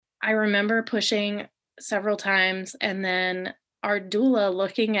I remember pushing several times and then our doula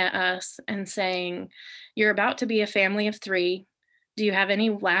looking at us and saying, "You're about to be a family of 3. Do you have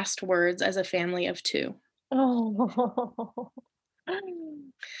any last words as a family of 2?" Oh.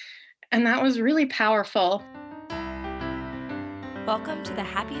 And that was really powerful. Welcome to the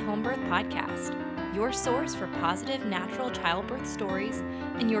Happy Home Birth Podcast, your source for positive natural childbirth stories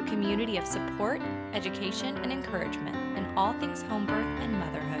and your community of support, education, and encouragement in all things home birth and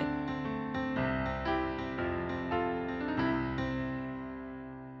motherhood.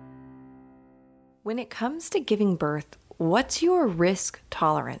 When it comes to giving birth, what's your risk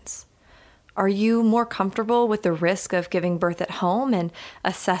tolerance? Are you more comfortable with the risk of giving birth at home and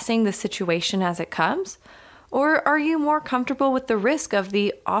assessing the situation as it comes? Or are you more comfortable with the risk of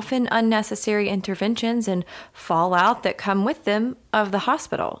the often unnecessary interventions and fallout that come with them of the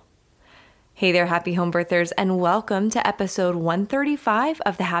hospital? Hey there, happy home birthers, and welcome to episode 135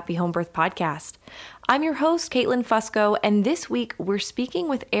 of the Happy Home Birth Podcast. I'm your host, Caitlin Fusco, and this week we're speaking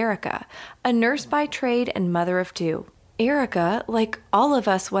with Erica, a nurse by trade and mother of 2. Erica, like all of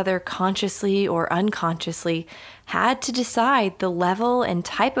us, whether consciously or unconsciously, had to decide the level and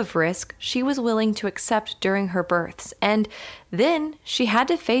type of risk she was willing to accept during her births, and then she had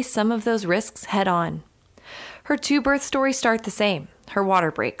to face some of those risks head on. Her 2 birth stories start the same, her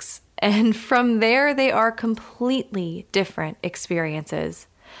water breaks, and from there they are completely different experiences.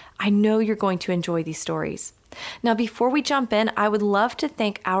 I know you're going to enjoy these stories. Now, before we jump in, I would love to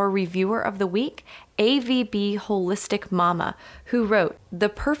thank our reviewer of the week, AVB Holistic Mama, who wrote, "The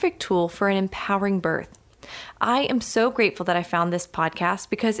perfect tool for an empowering birth." I am so grateful that I found this podcast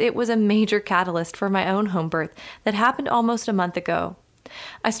because it was a major catalyst for my own home birth that happened almost a month ago.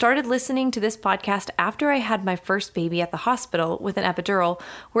 I started listening to this podcast after I had my first baby at the hospital with an epidural,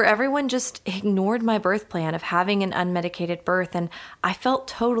 where everyone just ignored my birth plan of having an unmedicated birth, and I felt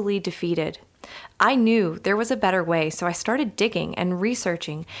totally defeated. I knew there was a better way, so I started digging and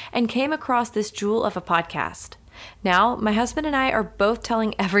researching and came across this jewel of a podcast. Now, my husband and I are both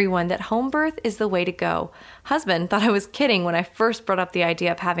telling everyone that home birth is the way to go. Husband thought I was kidding when I first brought up the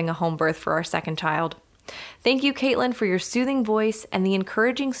idea of having a home birth for our second child. Thank you, Caitlin, for your soothing voice and the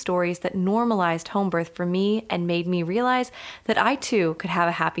encouraging stories that normalized home birth for me and made me realize that I too could have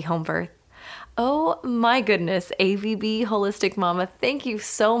a happy home birth. Oh my goodness, AVB Holistic Mama, thank you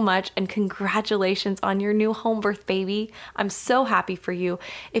so much and congratulations on your new home birth baby. I'm so happy for you.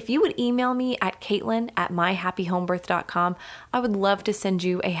 If you would email me at caitlin@myhappyhomebirth.com, I would love to send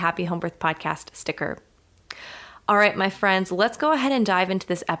you a Happy Home Birth Podcast sticker. All right, my friends, let's go ahead and dive into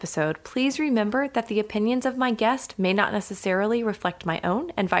this episode. Please remember that the opinions of my guest may not necessarily reflect my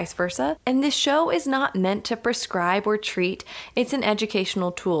own and vice versa. And this show is not meant to prescribe or treat. It's an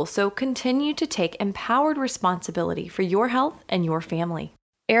educational tool. So continue to take empowered responsibility for your health and your family.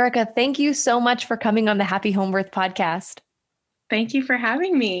 Erica, thank you so much for coming on the Happy Home Birth Podcast. Thank you for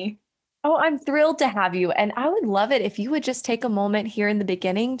having me. Oh, I'm thrilled to have you. And I would love it if you would just take a moment here in the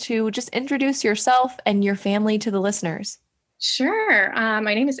beginning to just introduce yourself and your family to the listeners. Sure.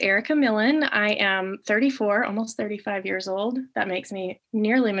 My name is Erica Millen. I am 34, almost 35 years old. That makes me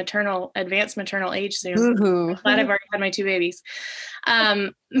nearly advanced maternal age soon. Ooh. I'm glad I've already had my 2 babies.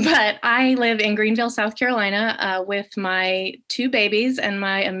 But I live in Greenville, South Carolina, with my 2 babies and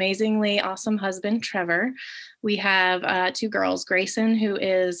my amazingly awesome husband, Trevor. We have 2 girls, Grayson, who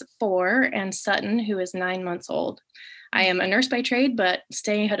is 4, and Sutton, who is 9 months old. I am a nurse by trade, but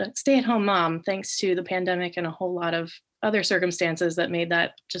stay-at-home mom, thanks to the pandemic and a whole lot of other circumstances that made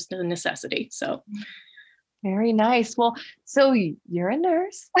that just a necessity. So Very nice. Well, so you're a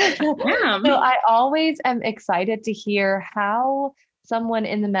nurse. yeah. So I always am excited to hear how someone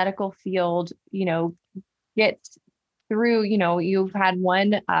in the medical field, gets through, you've had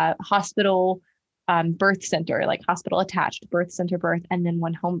one hospital birth center, like hospital attached birth center birth, and then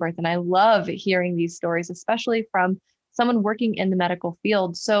one home birth. And I love hearing these stories, especially from someone working in the medical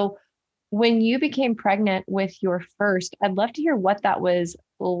field. So when you became pregnant with your first, I'd love to hear what that was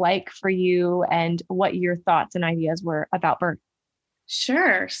like for you and what your thoughts and ideas were about birth.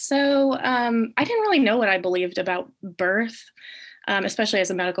 Sure. So I didn't really know what I believed about birth, especially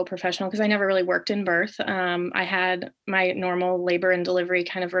as a medical professional, because I never really worked in birth. I had my normal labor and delivery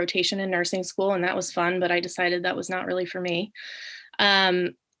kind of rotation in nursing school, and that was fun, but I decided that was not really for me.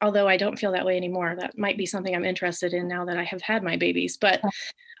 Although I don't feel that way anymore. That might be something I'm interested in now that I have had my babies. But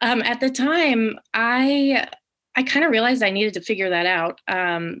at the time, I kind of realized I needed to figure that out.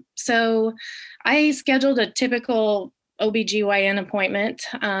 So I scheduled a typical OBGYN appointment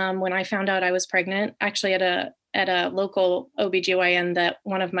when I found out I was pregnant, actually at a local OBGYN that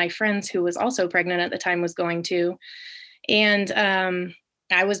one of my friends who was also pregnant at the time was going to. And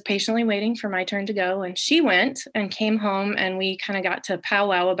I was patiently waiting for my turn to go, and she went and came home, and we kind of got to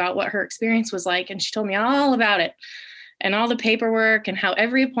powwow about what her experience was like. And she told me all about it and all the paperwork and how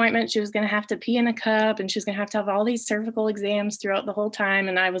every appointment she was going to have to pee in a cup and she was going to have all these cervical exams throughout the whole time.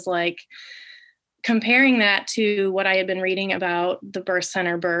 And I was like, comparing that to what I had been reading about the birth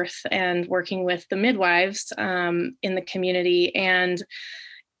center birth and working with the midwives in the community. And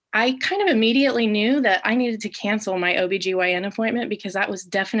I kind of immediately knew that I needed to cancel my OBGYN appointment because that was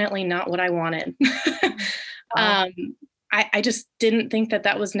definitely not what I wanted. Wow. I just didn't think that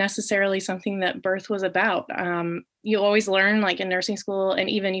that was necessarily something that birth was about. You always learn, like in nursing school, and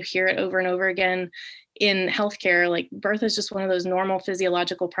even you hear it over and over again in healthcare, like birth is just one of those normal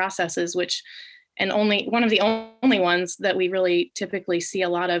physiological processes, and only one of the only ones that we really typically see a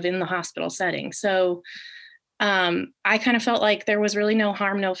lot of in the hospital setting. So I kind of felt like there was really no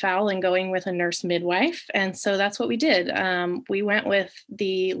harm, no foul in going with a nurse midwife. And so that's what we did. We went with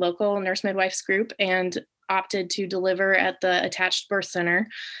the local nurse midwives group and opted to deliver at the attached birth center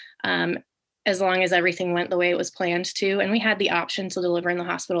as long as everything went the way it was planned to. And we had the option to deliver in the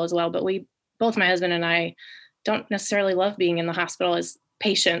hospital as well. But both my husband and I don't necessarily love being in the hospital as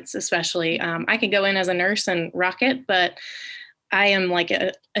patients, especially. I could go in as a nurse and rock it, but I am like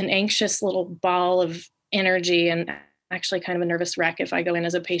an anxious little ball of energy and actually kind of a nervous wreck if I go in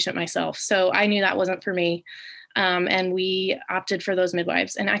as a patient myself. So I knew that wasn't for me. And we opted for those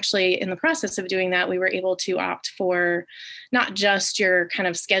midwives. And actually in the process of doing that, we were able to opt for not just your kind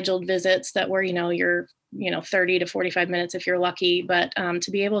of scheduled visits that were, your 30 to 45 minutes if you're lucky, but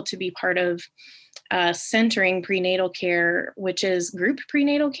to be able to be part of centering prenatal care, which is group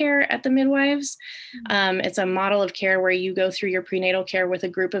prenatal care at the midwives. It's a model of care where you go through your prenatal care with a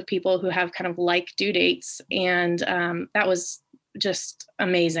group of people who have kind of like due dates. And that was just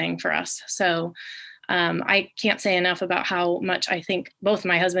amazing for us. So I can't say enough about how much I think both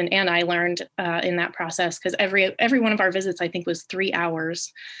my husband and I learned in that process, because every one of our visits, I think, was 3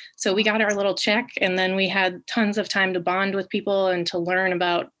 hours. So we got our little check, and then we had tons of time to bond with people and to learn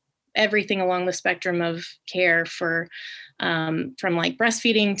about everything along the spectrum of care from like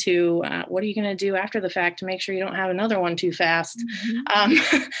breastfeeding to what are you going to do after the fact to make sure you don't have another one too fast.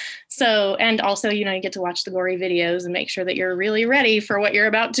 So, and also, you get to watch the gory videos and make sure that you're really ready for what you're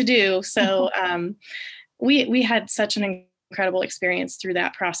about to do. So we had such an incredible experience through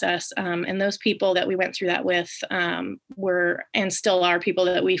that process. And those people that we went through that with were and still are people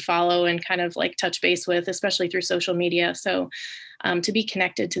that we follow and kind of like touch base with, especially through social media. So to be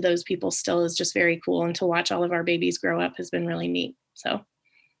connected to those people still is just very cool. And to watch all of our babies grow up has been really neat. So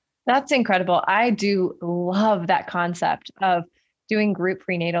That's incredible. I do love that concept of doing group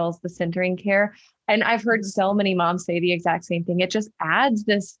prenatals, the centering care. And I've heard so many moms say the exact same thing. It just adds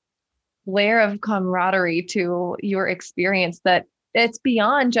this layer of camaraderie to your experience that it's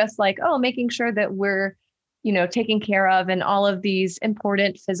beyond just like, oh, making sure that we're, taken care of in all of these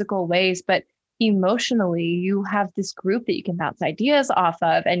important physical ways, but emotionally, you have this group that you can bounce ideas off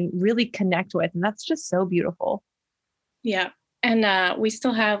of and really connect with. And that's just so beautiful. Yeah. And we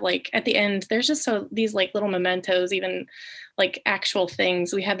still have like at the end, there's just these like little mementos, even like actual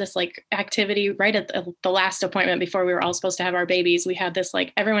things. We had this like activity right at the last appointment before we were all supposed to have our babies. We had this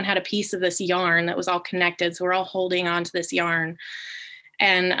like everyone had a piece of this yarn that was all connected. So we're all holding on to this yarn.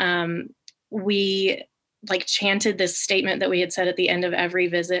 And we like chanted this statement that we had said at the end of every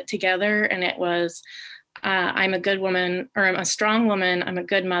visit together. And it was, I'm a good woman, or I'm a strong woman, I'm a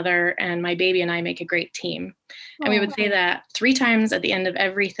good mother, and my baby and I make a great team. And we would say that 3 times at the end of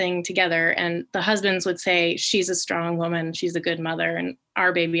everything together. And the husbands would say, she's a strong woman, she's a good mother, and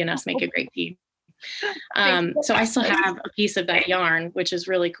our baby and us make a great team. So I still have a piece of that yarn, which is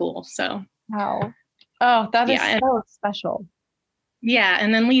really cool. So wow. Oh, that is so special. Yeah.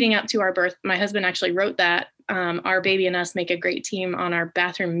 And then leading up to our birth, my husband actually wrote that our baby and us make a great team on our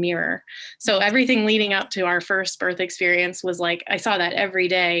bathroom mirror. So everything leading up to our first birth experience was like, I saw that every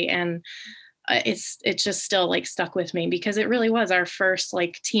day. And it's just still like stuck with me because it really was our first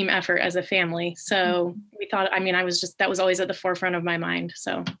like team effort as a family. So we thought, that was always at the forefront of my mind.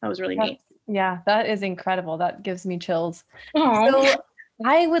 So that was really neat. Yeah, that is incredible. That gives me chills. Aww. So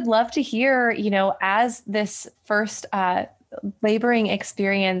I would love to hear, as this first laboring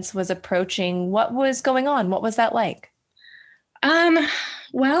experience was approaching, what was going on? What was that like?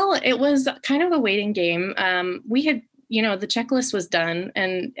 Well, it was kind of a waiting game. We had, the checklist was done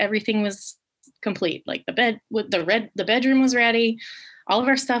and everything was complete. Like the bedroom was ready. All of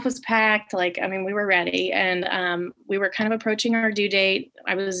our stuff was packed. We were ready, and we were kind of approaching our due date.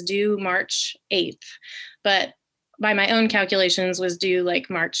 I was due March 8th, but by my own calculations was due like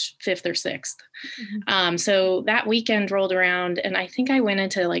March 5th or 6th. So that weekend rolled around and I think I went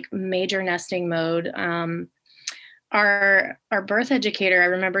into like major nesting mode. Our birth educator, I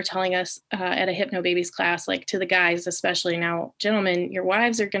remember telling us at a Hypnobabies class, like to the guys especially, now, gentlemen, your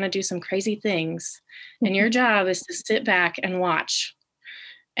wives are going to do some crazy things, and your job is to sit back and watch.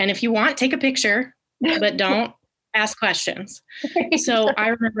 And if you want, take a picture, but don't ask questions. So I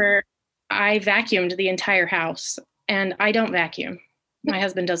remember I vacuumed the entire house, and I don't vacuum. My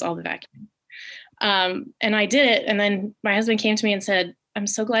husband does all the vacuuming. And I did it. And then my husband came to me and said, I'm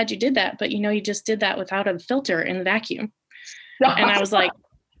so glad you did that, but you just did that without a filter in the vacuum. And I was like,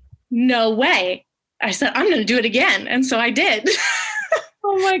 no way. I said, I'm going to do it again. And so I did.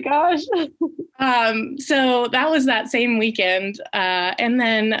 Oh my gosh. So that was that same weekend. And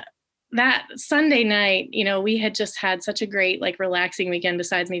then that Sunday night, we had just had such a great, like, relaxing weekend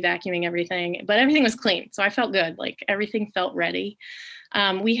besides me vacuuming everything, but everything was clean. So I felt good. Like, everything felt ready.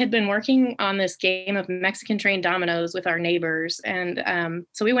 We had been working on this game of Mexican trained dominoes with our neighbors. And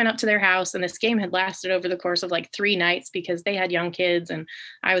so we went up to their house, and this game had lasted over the course of like 3 nights because they had young kids and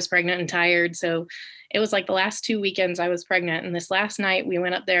I was pregnant and tired. So it was like the last 2 weekends I was pregnant. And this last night we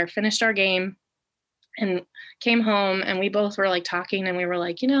went up there, finished our game, and came home, and we both were like talking, and we were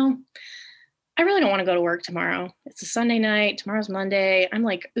like, I really don't want to go to work tomorrow. It's a Sunday night. Tomorrow's Monday. I'm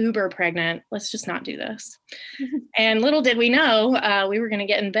like uber pregnant. Let's just not do this. And little did we know, we were going to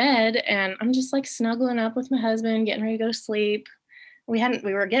get in bed, and I'm just like snuggling up with my husband, getting ready to go to sleep. We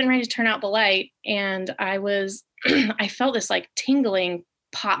were getting ready to turn out the light, and I felt this like tingling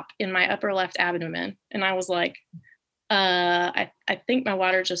pop in my upper left abdomen. And I was like, I think my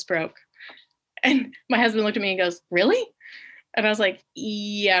water just broke. And my husband looked at me and goes, really? And I was like,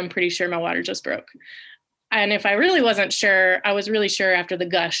 yeah, I'm pretty sure my water just broke. And if I really wasn't sure, I was really sure after the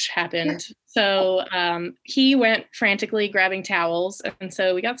gush happened. So he went frantically grabbing towels. And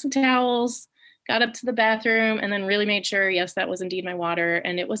so we got some towels, got up to the bathroom, and then really made sure, yes, that was indeed my water.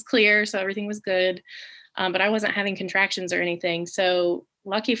 And it was clear, so everything was good. But I wasn't having contractions or anything. So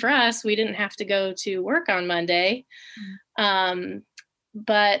lucky for us, we didn't have to go to work on Monday.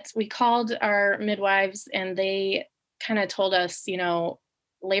 But we called our midwives, and they kind of told us,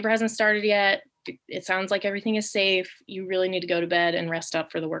 labor hasn't started yet. It sounds like everything is safe. You really need to go to bed and rest up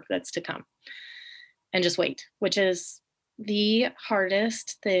for the work that's to come and just wait, which is the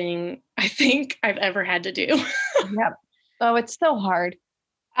hardest thing I think I've ever had to do. Yep. Oh, it's so hard.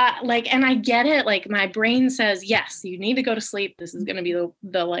 And I get it. Like, my brain says, yes, you need to go to sleep. This is going to be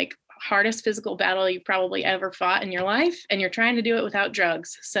the like hardest physical battle you probably ever fought in your life. And you're trying to do it without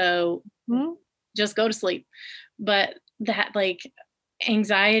drugs. So just go to sleep. But that like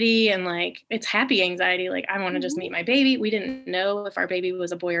anxiety, and like, it's happy anxiety. Like, I want to just meet my baby. We didn't know if our baby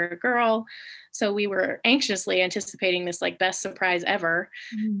was a boy or a girl. So we were anxiously anticipating this like best surprise ever.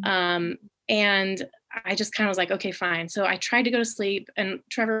 And I just kind of was like, okay, fine. So I tried to go to sleep, and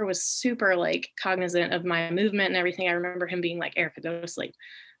Trevor was super like cognizant of my movement and everything. I remember him being like, Erica, go to sleep.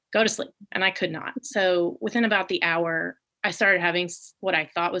 And I could not. So within about the hour, I started having what I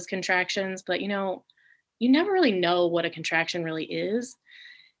thought was contractions, but you never really know what a contraction really is.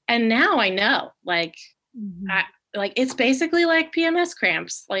 And now I know, like, it's basically like PMS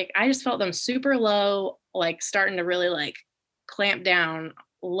cramps. Like, I just felt them super low, like starting to really like clamp down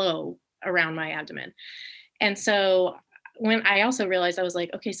low around my abdomen. And so when I also realized, I was like,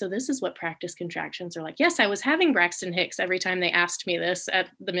 okay, so this is what practice contractions are like. Yes, I was having Braxton Hicks every time they asked me this at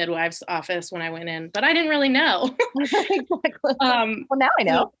the midwife's office when I went in, but I didn't really know. Exactly. Well, now I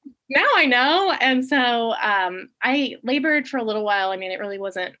know. Now I know. And so I labored for a little while. I mean, it really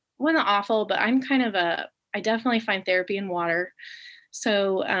wasn't awful, but I definitely find therapy in water.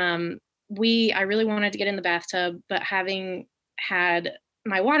 So I really wanted to get in the bathtub, but having had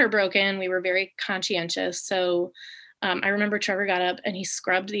my water broken, we were very conscientious. So I remember Trevor got up and he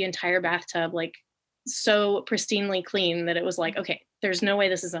scrubbed the entire bathtub, like so pristinely clean that it was like, okay, there's no way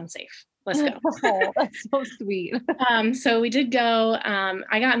this is unsafe. Let's go. Oh, that's so sweet. So we did go.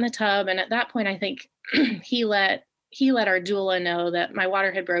 I got in the tub, and at that point, I think he let our doula know that my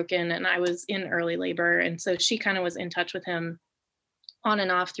water had broken and I was in early labor, and so she kind of was in touch with him on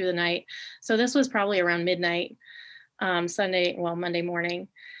and off through the night. So this was probably around midnight, Monday morning,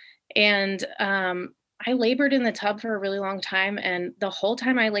 and I labored in the tub for a really long time. And the whole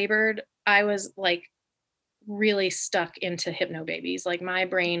time I labored, I was like really stuck into Hypnobabies. Like, my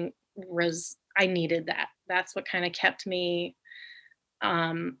brain I needed that. That's what kind of kept me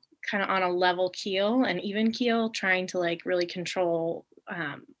kind of on a level keel, an even keel, trying to like really control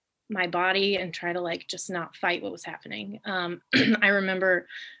my body and try to like just not fight what was happening. I remember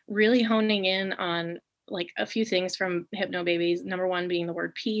really honing in on like a few things from Hypnobabies. Number one being the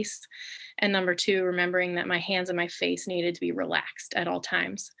word peace. And number two, remembering that my hands and my face needed to be relaxed at all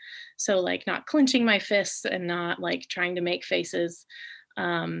times. So like not clenching my fists and not like trying to make faces.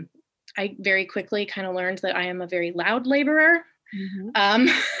 I very quickly kind of learned that I am a very loud laborer.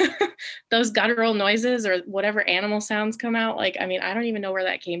 Mm-hmm. Those guttural noises or whatever animal sounds come out, like, I mean, I don't even know where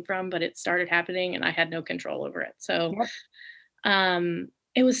that came from, but it started happening and I had no control over it. So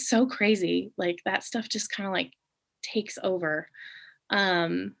it was so crazy. Like that stuff just kind of like takes over.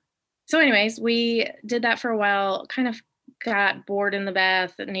 So anyways, we did that for a while, kind of got bored in the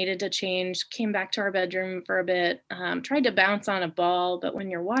bath, needed to change, came back to our bedroom for a bit, tried to bounce on a ball, but when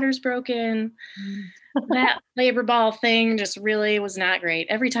your water's broken, that labor ball thing just really was not great.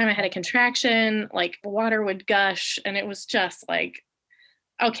 Every time I had a contraction, like water would gush and it was just like,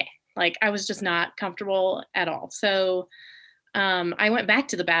 okay, like I was just not comfortable at all. So I went back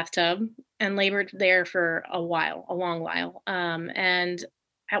to the bathtub and labored there for a long while. And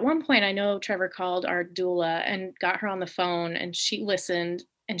at one point, I know Trevor called our doula and got her on the phone and she listened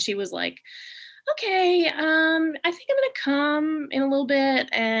and she was like, okay, I think I'm going to come in a little bit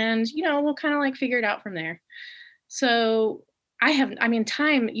and, we'll kind of like figure it out from there. So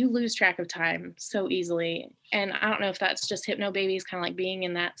time, you lose track of time so easily. And I don't know if that's just Hypnobabies kind of like being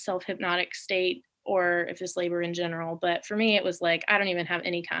in that self-hypnotic state or if it's labor in general. But for me, it was like, I don't even have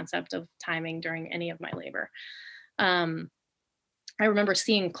any concept of timing during any of my labor. I remember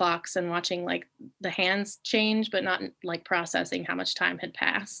seeing clocks and watching like the hands change, but not like processing how much time had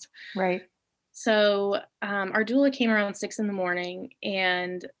passed. Right. So our doula came around 6 a.m.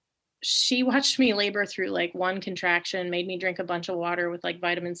 and she watched me labor through like one contraction, made me drink a bunch of water with like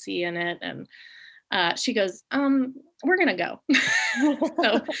vitamin C in it. And she goes, we're going to go.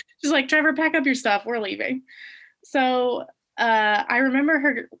 So she's like, Trevor, pack up your stuff. We're leaving. So I remember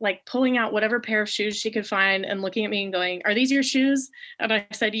her like pulling out whatever pair of shoes she could find and looking at me and going, are these your shoes? And I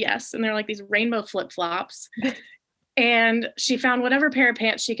said, yes. And they're like these rainbow flip-flops. And she found whatever pair of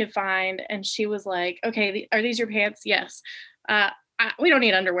pants she could find. And she was like, okay, are these your pants? Yes. We don't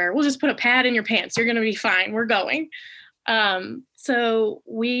need underwear. We'll just put a pad in your pants. You're going to be fine. We're going. So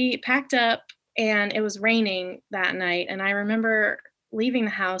we packed up and it was raining that night. And I remember leaving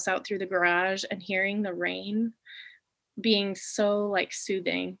the house out through the garage and hearing the rain being so like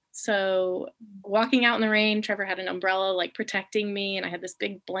soothing. So walking out in the rain, Trevor had an umbrella like protecting me and I had this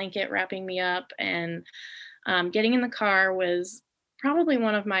big blanket wrapping me up, and getting in the car was probably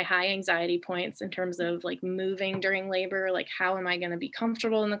one of my high anxiety points in terms of like moving during labor. Like, how am I going to be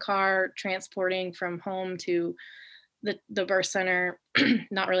comfortable in the car transporting from home to the birth center,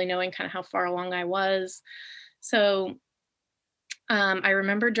 not really knowing kind of how far along I was. So I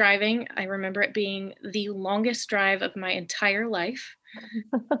remember driving. I remember it being the longest drive of my entire life.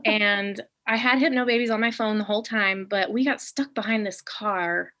 And I had Hypnobabies on my phone the whole time, but we got stuck behind this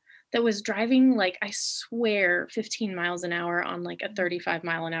car that was driving like, I swear, 15 miles an hour on like a 35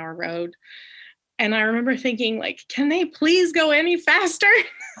 mile an hour road. And I remember thinking like, can they please go any faster?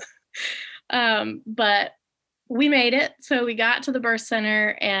 But we made it. So we got to the birth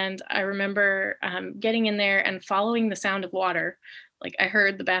center and I remember getting in there and following the sound of water. Like I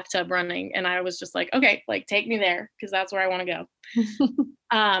heard the bathtub running and I was just like, okay, like take me there because that's where I want to go.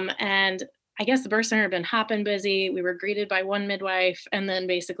 And I guess the birth center had been hopping busy. We were greeted by one midwife and then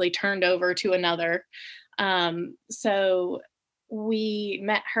basically turned over to another. So we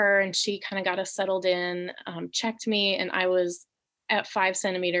met her and she kind of got us settled in, checked me, and I was at 5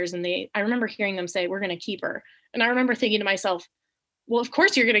 centimeters. And I remember hearing them say, we're going to keep her. And I remember thinking to myself, well, of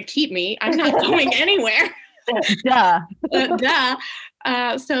course you're going to keep me. I'm not going anywhere. Duh.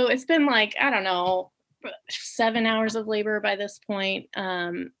 So it's been like, I don't know, 7 hours of labor by this point.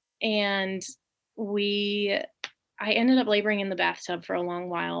 And I ended up laboring in the bathtub for a long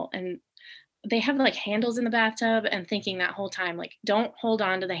while, and they have like handles in the bathtub, and thinking that whole time, like, don't hold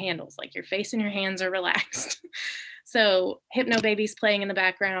on to the handles, like your face and your hands are relaxed. So Hypnobabies playing in the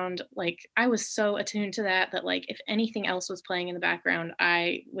background, like I was so attuned to that like if anything else was playing in the background,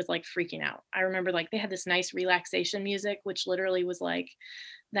 I was like freaking out. I remember like they had this nice relaxation music, which literally was like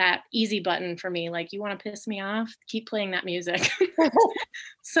that easy button for me. Like, you want to piss me off? Keep playing that music.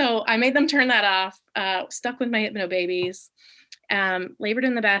 So I made them turn that off, stuck with my Hypnobabies, labored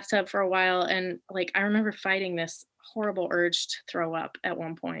in the bathtub for a while. And like, I remember fighting this horrible urge to throw up at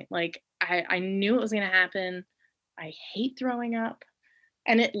one point. Like I knew it was going to happen. I hate throwing up.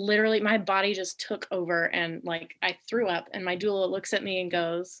 And it literally, my body just took over and like I threw up, and my doula looks at me and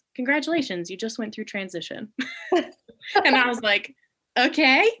goes, congratulations, you just went through transition. And I was like,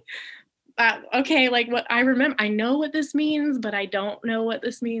 okay. okay, like what I remember, I know what this means, but I don't know what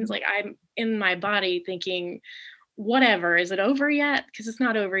this means. Like I'm in my body thinking, whatever, is it over yet? Because it's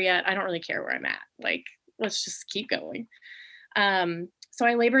not over yet. I don't really care where I'm at. Like, let's just keep going. So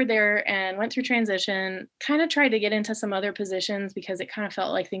I labored there and went through transition, kind of tried to get into some other positions because it kind of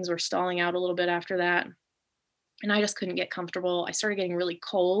felt like things were stalling out a little bit after that. And I just couldn't get comfortable. I started getting really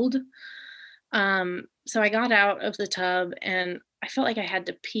cold. So I got out of the tub and I felt like I had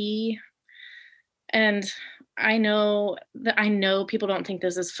to pee. And I know people don't think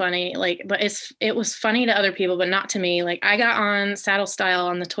this is funny, like, but it was funny to other people, but not to me. Like I got on saddle style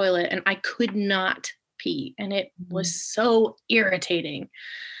on the toilet and I could not pee. And it was so irritating.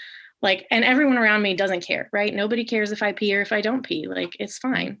 Like, and everyone around me doesn't care, right? Nobody cares if I pee or if I don't pee. Like, it's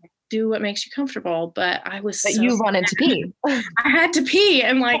fine. Do what makes you comfortable. But you wanted to pee. I had to pee.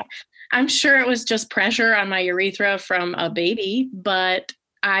 And like, I'm sure it was just pressure on my urethra from a baby, but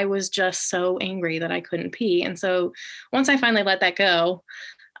I was just so angry that I couldn't pee. And so once I finally let that go,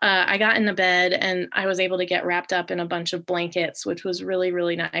 I got in the bed and I was able to get wrapped up in a bunch of blankets, which was really,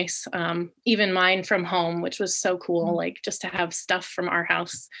 really nice. Even mine from home, which was so cool, like just to have stuff from our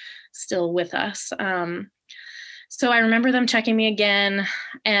house still with us. So I remember them checking me again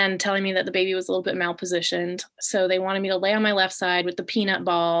and telling me that the baby was a little bit malpositioned. So they wanted me to lay on my left side with the peanut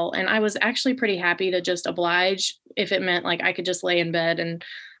ball. And I was actually pretty happy to just oblige if it meant like I could just lay in bed and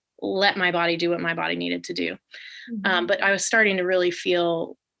let my body do what my body needed to do. But I was starting to really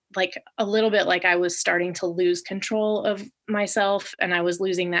feel like a little bit like I was starting to lose control of myself, and I was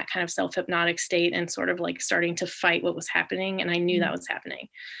losing that kind of self-hypnotic state and sort of like starting to fight what was happening. And I knew that was happening.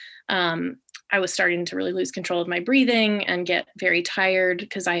 I was starting to really lose control of my breathing and get very tired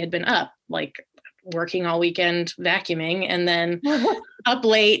because I had been up, like working all weekend, vacuuming, and then up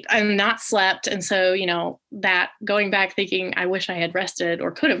late and not slept. And so, that going back thinking, I wish I had rested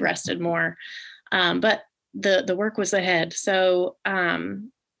or could have rested more. But the work was ahead. So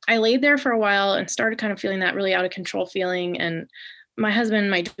I laid there for a while and started kind of feeling that really out of control feeling. And my husband,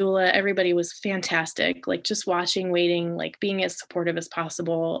 my doula, everybody was fantastic, like just watching, waiting, like being as supportive as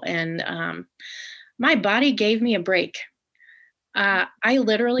possible. And my body gave me a break. I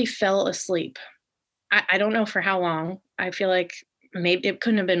literally fell asleep. I don't know for how long. I feel like maybe it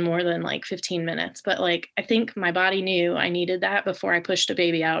couldn't have been more than like 15 minutes, but like, I think my body knew I needed that before I pushed a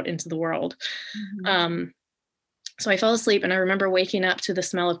baby out into the world. So I fell asleep and I remember waking up to the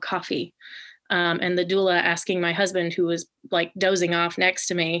smell of coffee. And the doula asking my husband, who was like dozing off next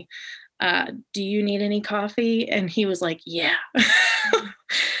to me, do you need any coffee? And he was like, yeah.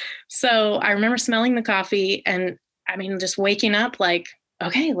 So I remember smelling the coffee and just waking up like,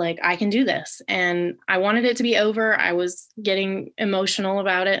 okay, like I can do this. And I wanted it to be over. I was getting emotional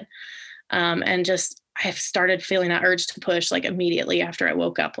about it. And just, I started feeling that urge to push like immediately after I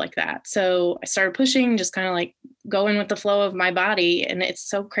woke up like that. So I started pushing, just kind of like going with the flow of my body. And it's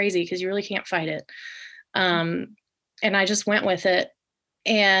so crazy because you really can't fight it. And I just went with it.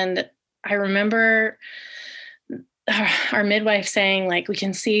 And I remember our midwife saying like, we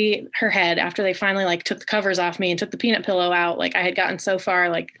can see her head after they finally like took the covers off me and took the peanut pillow out. Like I had gotten so far,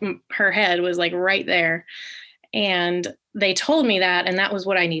 like her head was like right there. And they told me that, and that was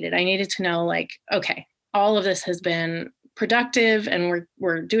what I needed. I needed to know like, okay, all of this has been productive and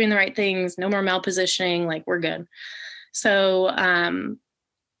we're doing the right things. No more malpositioning. Like we're good. So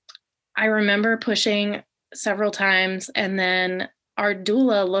I remember pushing several times and then our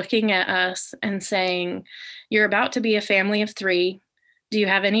doula looking at us and saying, you're about to be a family of 3. Do you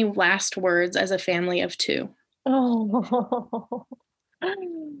have any last words as a family of 2? Oh.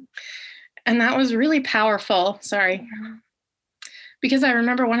 And that was really powerful. Sorry. Because I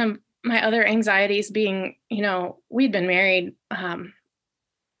remember one of my other anxieties being, we'd been married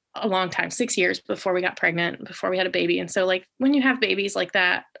a long time, 6 years before we got pregnant, before we had a baby. And so like when you have babies like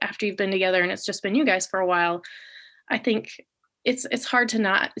that, after you've been together and it's just been you guys for a while, I think it's hard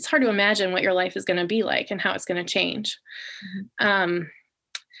to imagine what your life is going to be like and how it's going to change.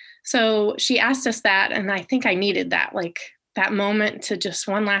 So she asked us that. And I think I needed that, like that moment to just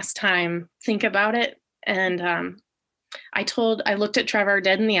one last time think about it. And I looked at Trevor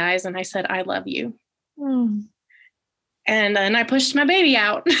dead in the eyes and I said, I love you. And then I pushed my baby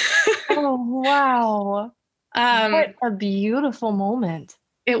out. Oh, wow. What a beautiful moment.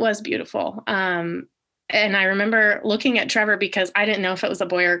 It was beautiful. And I remember looking at Trevor because I didn't know if it was a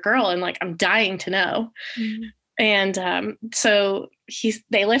boy or a girl. And like, I'm dying to know. And so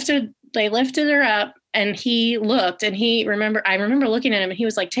they lifted her up and he looked and I remember looking at him and he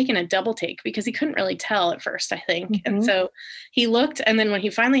was like taking a double take because he couldn't really tell at first, I think. And so he looked, and then when he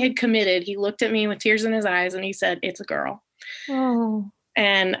finally had committed, he looked at me with tears in his eyes and he said, it's a girl. Oh.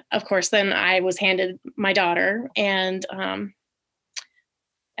 And of course, then I was handed my daughter, and wow.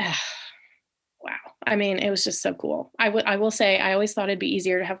 I mean, it was just so cool. I will say, I always thought it'd be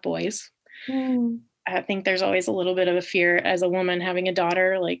easier to have boys. Mm. I think there's always a little bit of a fear as a woman having a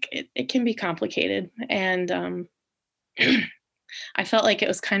daughter, like it can be complicated. And I felt like it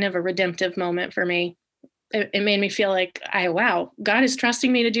was kind of a redemptive moment for me. It made me feel like, wow, God is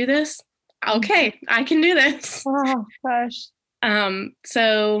trusting me to do this. Okay, I can do this. Oh gosh.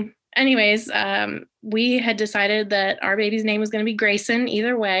 So anyways, we had decided that our baby's name was going to be Grayson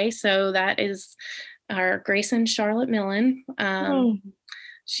either way. So that is our Grayson Charlotte Millen.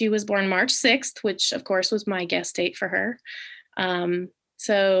 She was born March 6th, which of course was my guest date for her. And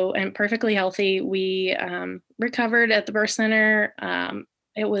perfectly healthy. We recovered at the birth center.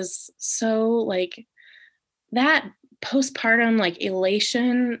 It was so like that postpartum like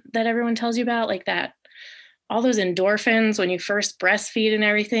elation that everyone tells you about, like that, all those endorphins when you first breastfeed and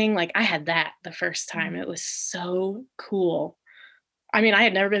everything. Like I had that the first time. It was so cool. I mean, I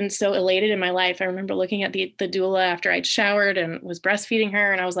had never been so elated in my life. I remember looking at the doula after I'd showered and was breastfeeding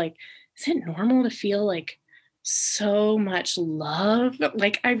her. And I was like, is it normal to feel like so much love?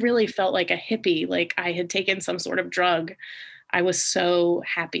 Like I really felt like a hippie, like I had taken some sort of drug. I was so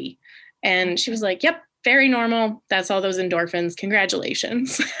happy. And she was like, yep, very normal. That's all those endorphins.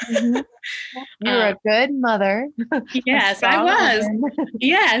 Congratulations. Mm-hmm. You're a good mother. Yes, I was.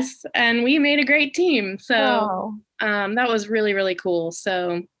 Yes. And we made a great team. So that was really, really cool.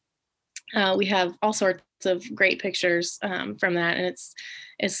 So we have all sorts of great pictures from that. And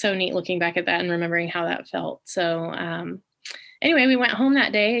it's so neat looking back at that and remembering how that felt. So anyway, we went home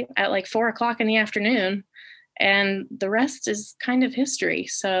that day at like 4:00 in the afternoon, and the rest is kind of history.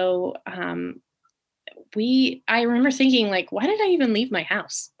 So I remember thinking like, why did I even leave my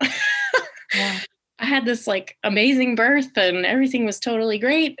house? Yeah. I had this like amazing birth and everything was totally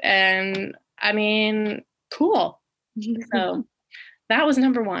great. And I mean, cool. So that was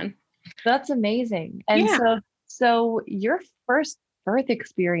number one. That's amazing. And so your first birth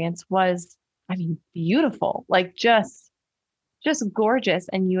experience was, I mean, beautiful, like just gorgeous.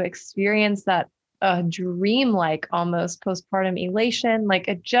 And you experienced that dream-like almost postpartum elation. Like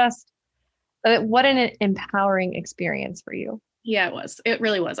it just, what an empowering experience for you. Yeah, it was. It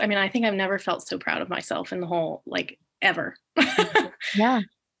really was. I mean, I think I've never felt so proud of myself in the whole, like ever. Yeah.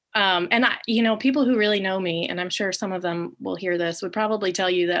 And people who really know me, and I'm sure some of them will hear this, would probably tell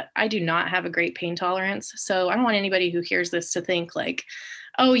you that I do not have a great pain tolerance. So I don't want anybody who hears this to think like,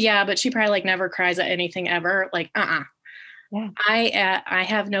 oh yeah, but she probably like never cries at anything ever. Like, Yeah. I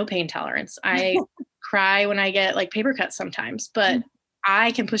have no pain tolerance. I cry when I get like paper cuts sometimes, but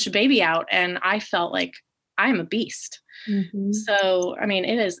I can push a baby out, and I felt like I'm a beast. Mm-hmm. So, I mean,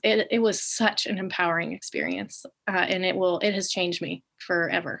 it was such an empowering experience, and it has changed me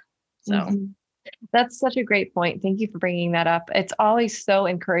forever. So that's such a great point. Thank you for bringing that up. It's always so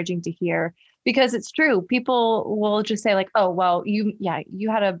encouraging to hear, because it's true. People will just say like, oh, well, you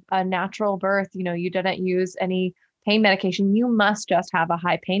had a natural birth, you didn't use any pain medication. You must just have a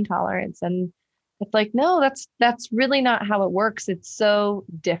high pain tolerance. And it's like, no, that's really not how it works. It's so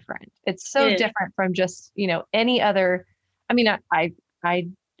different. It's so different from just, any other. I mean, I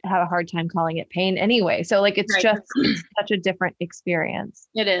have a hard time calling it pain anyway. So like, it's such a different experience.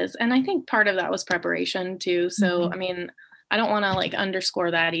 It is. And I think part of that was preparation too. So, I mean, I don't want to like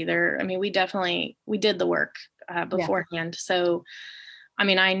underscore that either. I mean, we did the work beforehand. So, I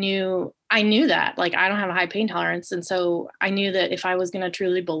mean, I knew that like, I don't have a high pain tolerance. And so I knew that if I was going to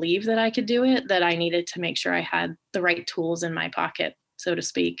truly believe that I could do it, that I needed to make sure I had the right tools in my pocket, so to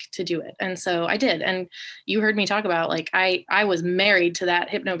speak, to do it. And so I did. And you heard me talk about like, I was married to that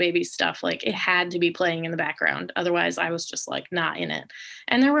Hypnobaby stuff. Like it had to be playing in the background. Otherwise I was just like not in it.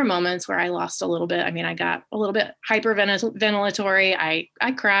 And there were moments where I lost a little bit. I mean, I got a little bit hyperventilatory.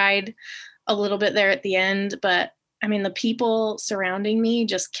 I cried a little bit there at the end, but I mean, the people surrounding me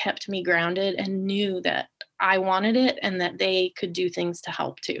just kept me grounded and knew that I wanted it and that they could do things to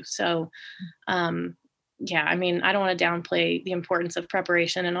help too. So, yeah, I mean, I don't want to downplay the importance of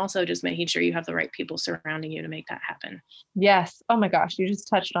preparation and also just making sure you have the right people surrounding you to make that happen. Yes. Oh my gosh. You just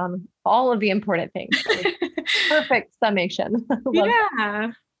touched on all of the important things. Perfect summation. Yeah.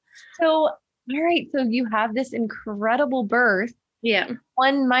 That. So, all right. So you have this incredible birth. Yeah.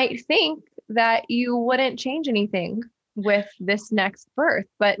 One might think that you wouldn't change anything with this next birth,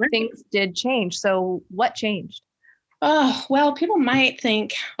 but things did change. So what changed? Oh, well, people might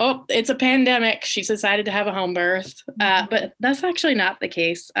think, oh, it's a pandemic. She's decided to have a home birth. But that's actually not the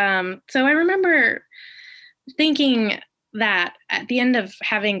case. So I remember thinking that at the end of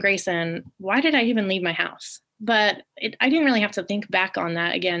having Grayson, why did I even leave my house? but I didn't really have to think back on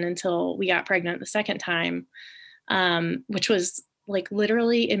that again until we got pregnant the second time, which was like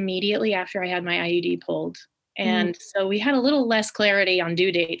literally immediately after I had my IUD pulled. And so we had a little less clarity on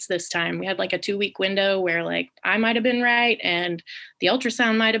due dates this time. We had like a 2-week window where like I might have been right and the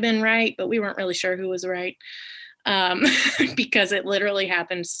ultrasound might have been right, but we weren't really sure who was right, because it literally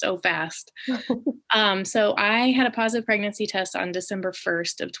happened so fast. So I had a positive pregnancy test on December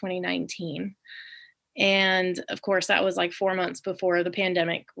 1st of 2019. And of course, that was like 4 months before the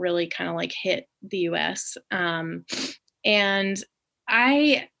pandemic really kind of like hit the US. And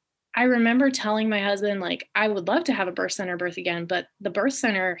I remember telling my husband, like, I would love to have a birth center birth again, but the birth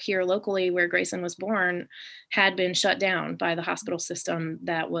center here locally where Grayson was born had been shut down by the hospital system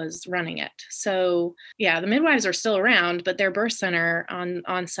that was running it. So yeah, the midwives are still around, but their birth center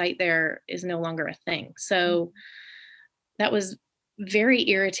on site there is no longer a thing. So that was very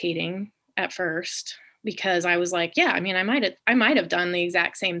irritating at first because I was like, yeah, I mean, I might have done the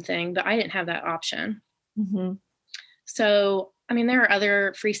exact same thing, but I didn't have that option. Mm-hmm. So, I mean, there are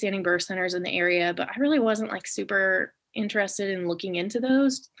other freestanding birth centers in the area, but I really wasn't like super interested in looking into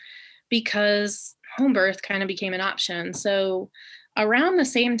those because home birth kind of became an option. So, around the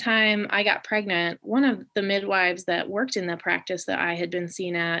same time I got pregnant, one of the midwives that worked in the practice that I had been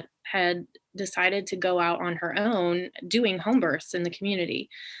seen at had decided to go out on her own doing home births in the community.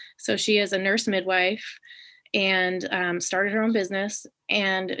 So, she is a nurse midwife and started her own business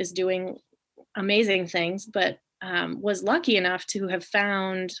and is doing amazing things, but was lucky enough to have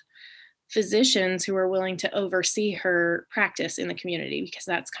found physicians who were willing to oversee her practice in the community, because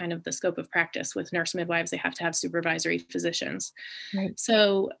that's kind of the scope of practice with nurse midwives. They have to have supervisory physicians. Right.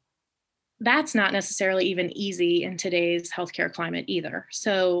 So that's not necessarily even easy in today's healthcare climate either.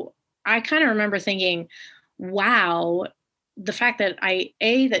 So I kind of remember thinking, wow, the fact that a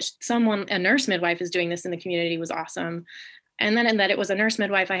nurse midwife is doing this in the community was awesome. And then, that it was a nurse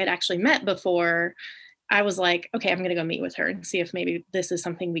midwife I had actually met before, I was like, okay, I'm going to go meet with her and see if maybe this is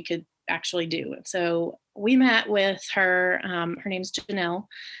something we could actually do. And so we met with her. Her name's Janelle,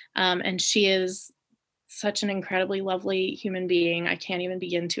 and she is such an incredibly lovely human being. I can't even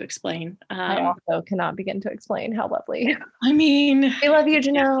begin to explain. I also cannot begin to explain how lovely. I mean, I love you,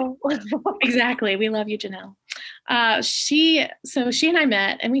 Janelle. Exactly. We love you, Janelle. She and I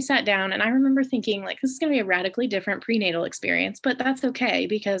met and we sat down, and I remember thinking like, this is going to be a radically different prenatal experience, but that's okay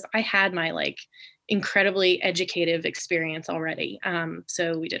because I had my like incredibly educative experience already.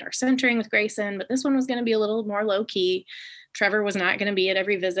 So we did our centering with Grayson, but this one was going to be a little more low key. Trevor was not going to be at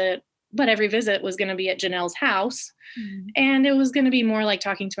every visit, but every visit was going to be at Janelle's house. Mm-hmm. And it was going to be more like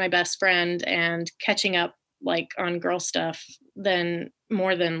talking to my best friend and catching up like on girl stuff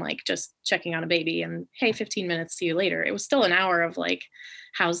more than like just checking on a baby and hey, 15 minutes, see you later. It was still an hour of like,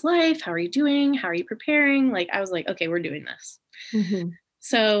 how's life? How are you doing? How are you preparing? Like, I was like, okay, we're doing this. Mm-hmm.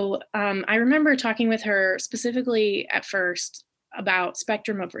 So I remember talking with her specifically at first about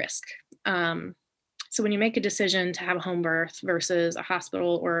spectrum of risk. So when you make a decision to have a home birth versus a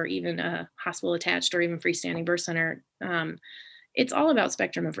hospital or even a hospital attached or even freestanding birth center, it's all about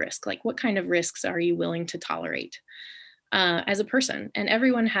spectrum of risk. Like, what kind of risks are you willing to tolerate as a person? And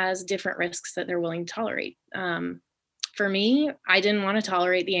everyone has different risks that they're willing to tolerate. For me, I didn't want to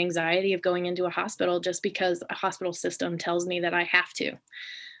tolerate the anxiety of going into a hospital just because a hospital system tells me that I have to.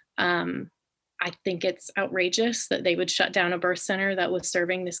 I think it's outrageous that they would shut down a birth center that was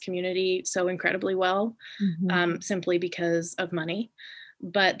serving this community so incredibly well, simply because of money.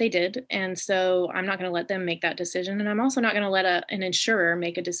 But they did. And so I'm not going to let them make that decision. And I'm also not going to let an insurer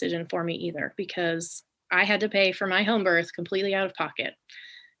make a decision for me either, because I had to pay for my home birth completely out of pocket.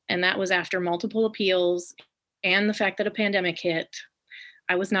 And that was after multiple appeals and the fact that a pandemic hit.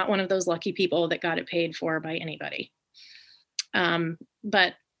 I was not one of those lucky people that got it paid for by anybody.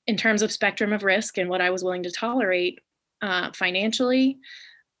 But in terms of spectrum of risk and what I was willing to tolerate financially,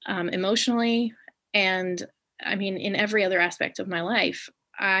 emotionally, and I mean, in every other aspect of my life,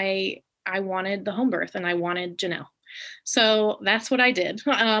 I wanted the home birth and I wanted Janelle. So that's what I did.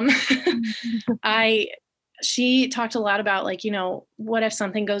 She talked a lot about like, what if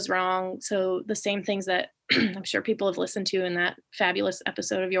something goes wrong? So the same things that I'm sure people have listened to in that fabulous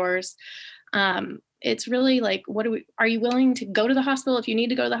episode of yours. It's really like, are you willing to go to the hospital if you need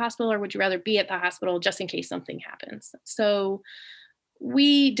to go to the hospital, or would you rather be at the hospital just in case something happens? So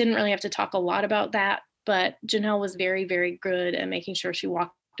we didn't really have to talk a lot about that, but Janelle was very, very good at making sure she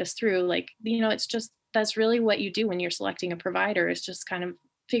walked us through, like, it's just, that's really what you do when you're selecting a provider, is just kind of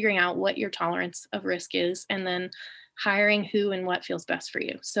figuring out what your tolerance of risk is and then hiring who and what feels best for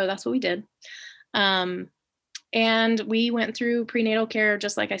you. So that's what we did. And we went through prenatal care,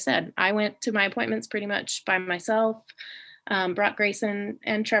 just like I said. I went to my appointments pretty much by myself, brought Grayson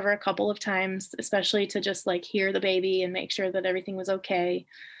and Trevor a couple of times, especially to just like hear the baby and make sure that everything was okay.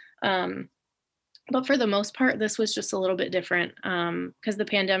 But for the most part, this was just a little bit different because the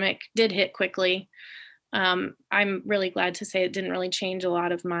pandemic did hit quickly. I'm really glad to say it didn't really change a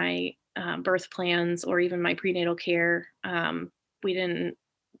lot of my birth plans or even my prenatal care.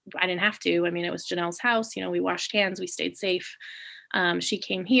 I didn't have to. I mean, it was Janelle's house. We washed hands, we stayed safe. She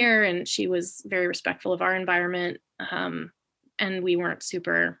came here and she was very respectful of our environment. And we weren't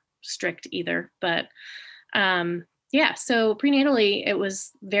super strict either. But yeah, so prenatally, it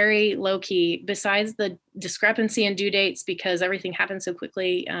was very low key. Besides the discrepancy in due dates, because everything happened so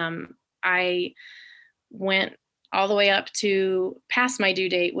quickly, I went all the way up to past my due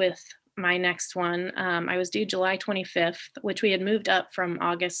date with my next one. I was due July 25th, which we had moved up from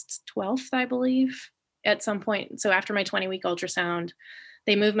August 12th, I believe, at some point. So after my 20-week ultrasound,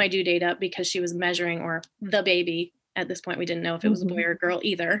 they moved my due date up because she was measuring, or the baby, at this point, we didn't know if it was a boy or a girl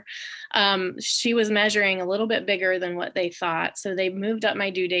either. She was measuring a little bit bigger than what they thought. So they moved up my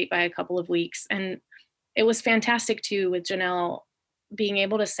due date by a couple of weeks. And it was fantastic too, with Janelle being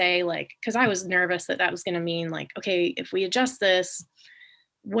able to say, like, because I was nervous that was going to mean like, okay, if we adjust this,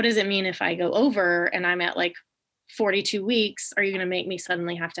 what does it mean if I go over and I'm at like 42 weeks? Are you going to make me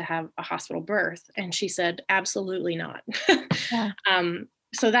suddenly have to have a hospital birth? And she said, absolutely not. Yeah.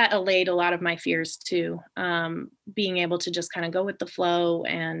 So that allayed a lot of my fears too, being able to just kind of go with the flow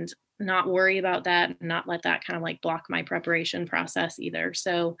and not worry about that, and not let that kind of like block my preparation process either.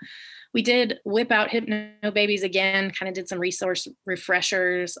 So we did whip out Hypnobabies again, kind of did some resource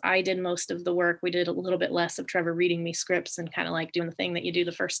refreshers. I did most of the work. We did a little bit less of Trevor reading me scripts and kind of like doing the thing that you do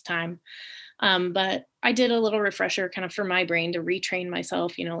the first time. But I did a little refresher kind of for my brain to retrain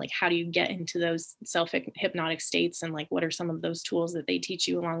myself, like how do you get into those self-hypnotic states, and like what are some of those tools that they teach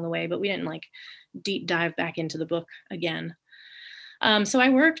you along the way. But we didn't like deep dive back into the book again. So I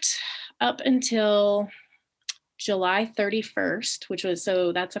worked up until July 31st,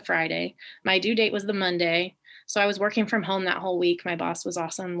 so that's a Friday. My due date was the Monday. So I was working from home that whole week. My boss was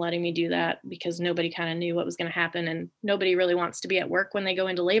awesome letting me do that because nobody kind of knew what was going to happen, and nobody really wants to be at work when they go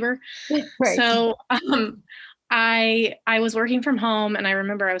into labor. Right. So I was working from home, and I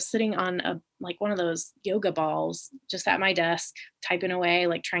remember I was sitting on one of those yoga balls just at my desk, typing away,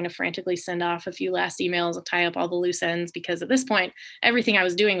 like trying to frantically send off a few last emails and tie up all the loose ends, because at this point, everything I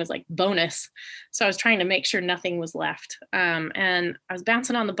was doing was like bonus. So I was trying to make sure nothing was left. And I was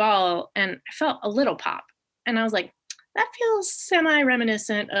bouncing on the ball, and I felt a little pop. And I was like, that feels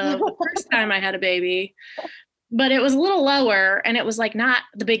semi-reminiscent of the first time I had a baby. But it was a little lower, and it was like not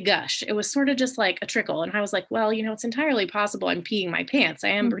the big gush. It was sort of just like a trickle. And I was like, well, it's entirely possible I'm peeing my pants. I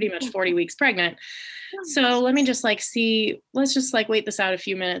am pretty much 40 weeks pregnant. So let me just like see, let's just like wait this out a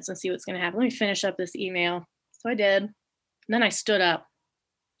few minutes and see what's going to happen. Let me finish up this email. So I did. And then I stood up,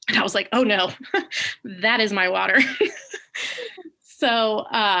 and I was like, oh no, that is my water. So,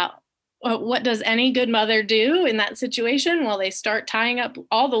 what does any good mother do in that situation? Well, they start tying up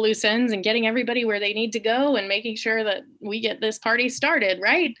all the loose ends and getting everybody where they need to go and making sure that we get this party started,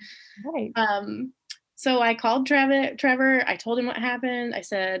 right? Right. So I called Trevor. I told him what happened. I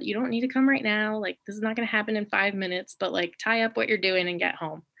said, you don't need to come right now. Like, this is not going to happen in 5 minutes, but like tie up what you're doing and get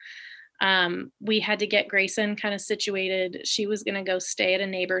home. We had to get Grayson kind of situated. She was going to go stay at a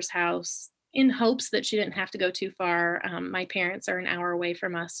neighbor's house in hopes that she didn't have to go too far. My parents are an hour away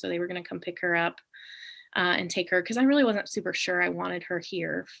from us, so they were going to come pick her up and take her, because I really wasn't super sure I wanted her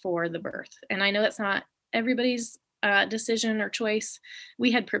here for the birth. And I know that's not everybody's decision or choice.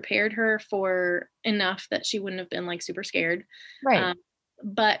 We had prepared her for enough that she wouldn't have been like super scared. Right.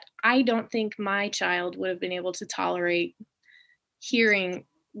 But I don't think my child would have been able to tolerate hearing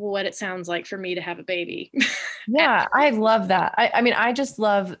what it sounds like for me to have a baby. Yeah, I love that. I mean, I just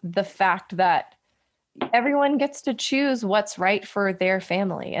love the fact that everyone gets to choose what's right for their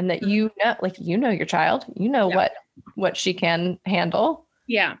family, and that your child, what she can handle.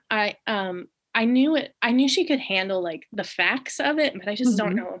 Yeah. I knew she could handle like the facts of it, but I just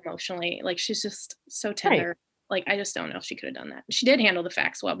don't know emotionally. Like, she's just so tender. Right. Like, I just don't know if she could have done that. She did handle the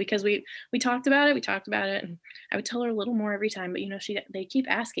facts well, because we talked about it. And I would tell her a little more every time, but they keep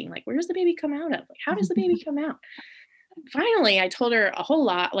asking, like, where does the baby come out of? Like, how does the baby come out? Finally, I told her a whole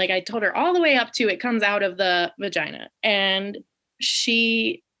lot. Like, I told her all the way up to it comes out of the vagina. And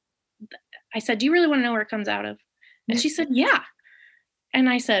I said, do you really want to know where it comes out of? And she said, yeah. And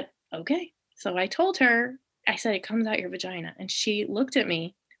I said, okay. So I told her, I said, it comes out your vagina. And she looked at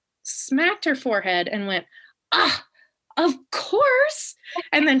me, smacked her forehead, and went, of course.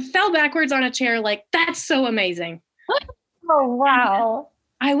 And then fell backwards on a chair like, that's so amazing. Oh, wow.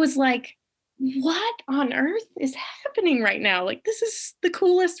 I was like, what on earth is happening right now? Like, this is the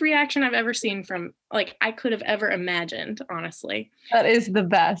coolest reaction I've ever seen from, like, I could have ever imagined, honestly. That is the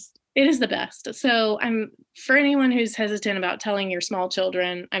best. It is the best. So for anyone who's hesitant about telling your small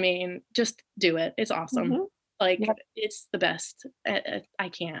children, I mean, just do it. It's awesome. Mhm. Like, Yep. it's the best. I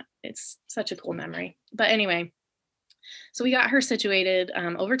can't. It's such a cool memory. But anyway, so we got her situated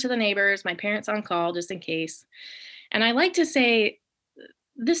over to the neighbors, my parents on call just in case. And I like to say,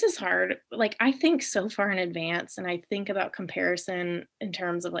 this is hard. Like, I think so far in advance, and I think about comparison in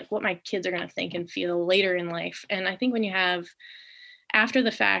terms of like what my kids are going to think and feel later in life. And I think when you have, after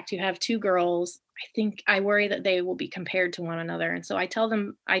the fact, you have two girls, I worry that they will be compared to one another. And so I told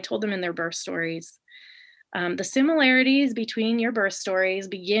them in their birth stories, the similarities between your birth stories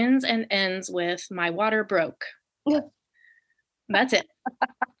begins and ends with my water broke. That's it.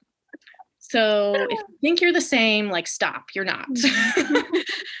 So if you think you're the same, like, stop, you're not.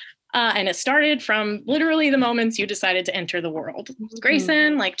 And it started from literally the moments you decided to enter the world.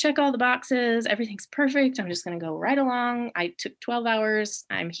 Grayson, like, check all the boxes. Everything's perfect. I'm just going to go right along. I took 12 hours.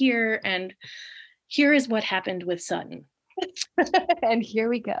 I'm here. And here is what happened with Sutton. And here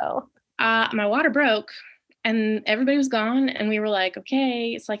we go. My water broke and everybody was gone. And we were like,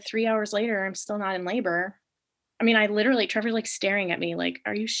 okay, it's like 3 hours later. I'm still not in labor. I mean, Trevor's like staring at me like,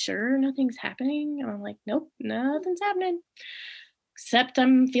 are you sure nothing's happening? And I'm like, nope, nothing's happening. Except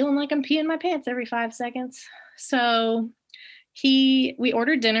I'm feeling like I'm peeing my pants every 5 seconds. So we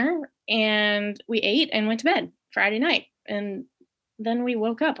ordered dinner and we ate and went to bed Friday night. And then we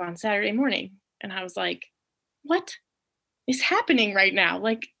woke up on Saturday morning and I was like, what is happening right now?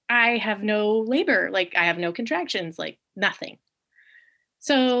 Like, I have no labor, like I have no contractions, like nothing.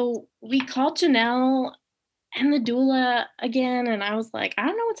 So we called Janelle and the doula again. And I was like, I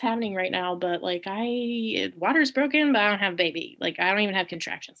don't know what's happening right now, but like water's broken, but I don't have baby. Like, I don't even have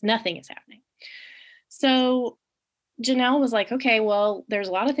contractions. Nothing is happening. So Janelle was like, okay, well, there's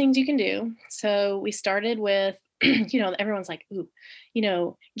a lot of things you can do. So we started with, everyone's like, ooh,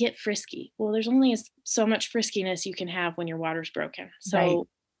 get frisky. Well, there's only so much friskiness you can have when your water's broken. So, Right.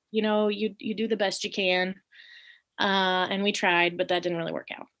 You do the best you can. And we tried, but that didn't really work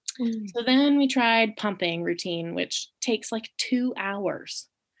out. So then we tried pumping routine, which takes like 2 hours,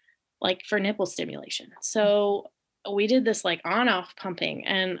 like for nipple stimulation. So we did this like on-off pumping.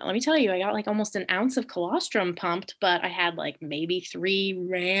 And let me tell you, I got like almost an ounce of colostrum pumped, but I had like maybe 3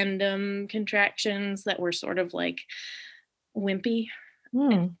 random contractions that were sort of like wimpy.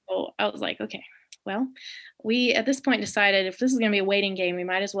 And so I was like, okay, well, we at this point decided if this is going to be a waiting game, we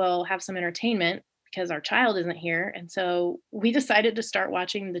might as well have some entertainment because our child isn't here. And so we decided to start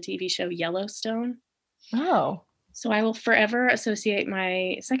watching the TV show Yellowstone. Oh. So I will forever associate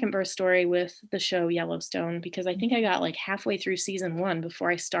my second birth story with the show Yellowstone because I think I got like halfway through season 1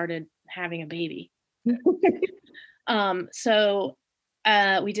 before I started having a baby. So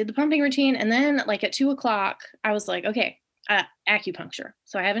we did the pumping routine. And then like at 2:00, I was like, okay, acupuncture.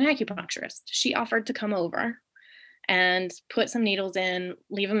 So I have an acupuncturist. She offered to come over and put some needles in,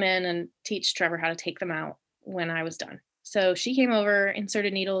 leave them in, and teach Trevor how to take them out when I was done. So she came over,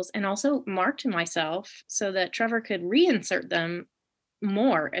 inserted needles, and also marked myself so that Trevor could reinsert them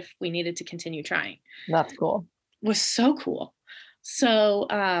more if we needed to continue trying. That's cool. It was so cool. So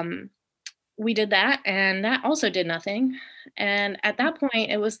we did that, and that also did nothing. And at that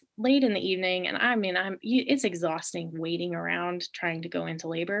point, it was late in the evening, and I mean, it's exhausting waiting around trying to go into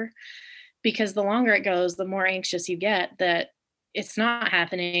labor. Because the longer it goes, the more anxious you get that it's not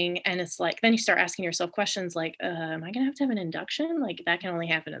happening. And it's like, then you start asking yourself questions like, am I going to have an induction? Like, that can only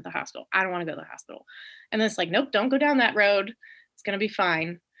happen at the hospital. I don't want to go to the hospital. And then it's like, nope, don't go down that road. It's going to be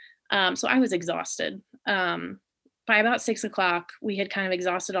fine. So I was exhausted. By about 6:00, we had kind of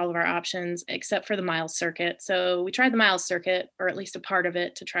exhausted all of our options except for the Miles circuit. So we tried the Miles circuit, or at least a part of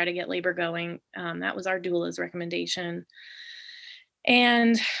it, to try to get labor going. That was our doula's recommendation.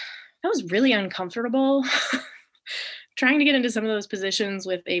 And that was really uncomfortable. Trying to get into some of those positions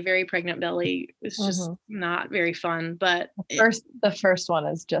with a very pregnant belly is just not very fun. But the first one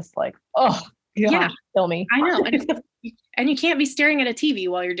is just like, oh, gosh, yeah, kill me. I know. And you can't be staring at a TV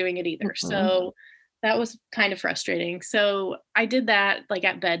while you're doing it either. So that was kind of frustrating. So I did that like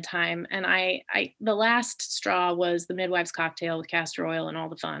at bedtime. And the last straw was the midwife's cocktail with castor oil and all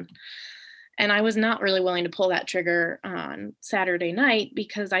the fun. And I was not really willing to pull that trigger on Saturday night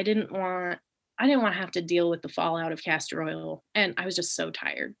because I didn't want to have to deal with the fallout of castor oil. And I was just so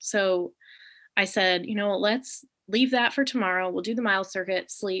tired. So I said, let's leave that for tomorrow. We'll do the Miles circuit,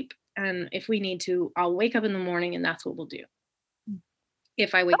 sleep, And if we need to, I'll wake up in the morning and that's what we'll do.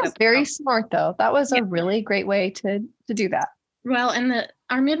 If I That wake was up. very smart though. That was Yeah. a really great way to do that. Well, and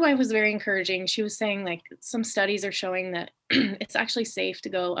our midwife was very encouraging. She was saying like some studies are showing that it's actually safe to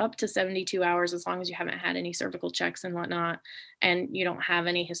go up to 72 hours as long as you haven't had any cervical checks and whatnot, and you don't have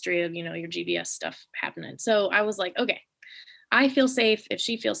any history of, your GBS stuff happening. So I was like, okay, I feel safe if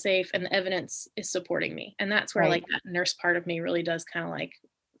she feels safe and the evidence is supporting me. And that's where Right. like that nurse part of me really does kind of like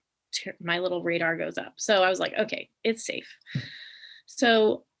my little radar goes up. So I was like, okay, it's safe.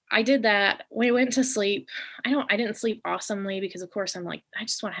 So I did that. We went to sleep. I didn't sleep awesomely because of course I'm like, I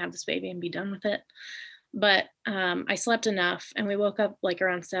just want to have this baby and be done with it. But I slept enough and we woke up like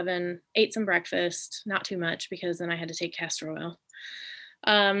around 7, ate some breakfast, not too much because then I had to take castor oil.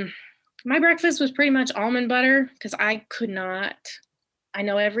 My breakfast was pretty much almond butter because I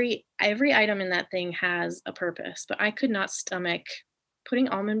know every item in that thing has a purpose, but I could not stomach putting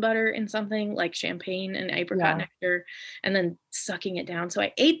almond butter in something like champagne and apricot nectar and then sucking it down. So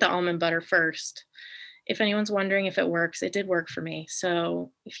I ate the almond butter first. If anyone's wondering if it works, it did work for me.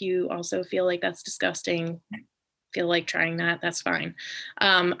 So if you also feel like that's disgusting, feel like trying that, that's fine.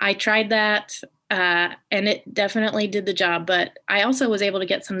 I tried that and it definitely did the job, but I also was able to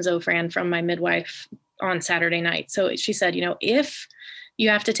get some Zofran from my midwife on Saturday night. So she said, if you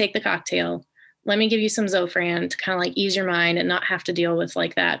have to take the cocktail, let me give you some Zofran to kind of like ease your mind and not have to deal with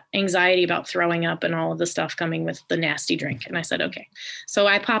like that anxiety about throwing up and all of the stuff coming with the nasty drink. And I said, okay. So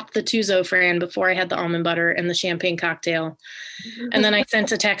I popped the 2 Zofran before I had the almond butter and the champagne cocktail. And then I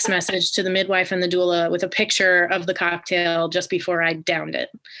sent a text message to the midwife and the doula with a picture of the cocktail just before I downed it.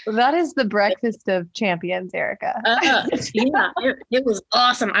 That is the breakfast of champions, Erica. Yeah, it was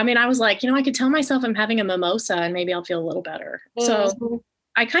awesome. I mean, I was like, I could tell myself I'm having a mimosa and maybe I'll feel a little better. So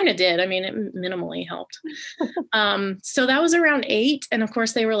I kind of did. I mean, it minimally helped. So that was around 8. And of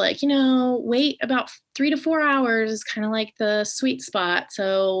course they were like, wait about 3 to 4 hours is kind of like the sweet spot.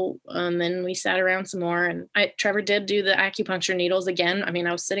 So then we sat around some more and Trevor did do the acupuncture needles again. I mean,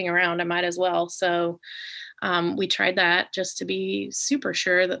 I was sitting around, I might as well. So we tried that just to be super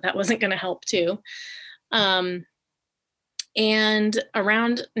sure that wasn't going to help too. And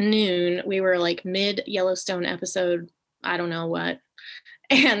around noon, we were like mid Yellowstone episode, I don't know what.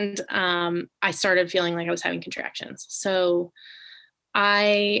 And I started feeling like I was having contractions. So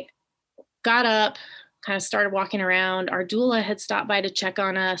I got up, kind of started walking around. Our doula had stopped by to check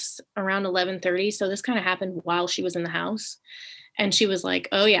on us around 11:30. So this kind of happened while she was in the house. And she was like,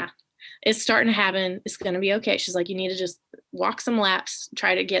 oh yeah, it's starting to happen. It's going to be okay. She's like, you need to just walk some laps,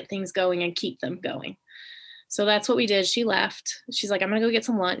 try to get things going and keep them going. So that's what we did. She left. She's like, I'm going to go get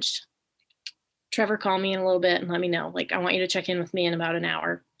some lunch. Trevor, call me in a little bit and let me know. Like, I want you to check in with me in about an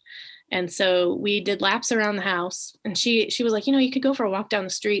hour. And so we did laps around the house. And she was like, you could go for a walk down the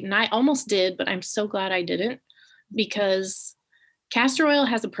street. And I almost did, but I'm so glad I didn't because castor oil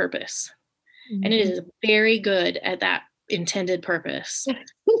has a purpose. Mm-hmm. And it is very good at that intended purpose.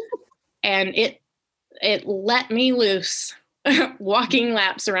 And it let me loose walking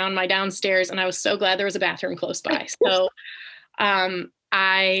laps around my downstairs. And I was so glad there was a bathroom close by. So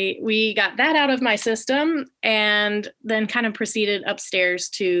we got that out of my system and then kind of proceeded upstairs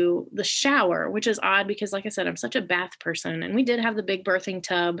to the shower, which is odd because like I said, I'm such a bath person and we did have the big birthing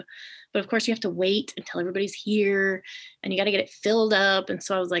tub, but of course you have to wait until everybody's here and you got to get it filled up. And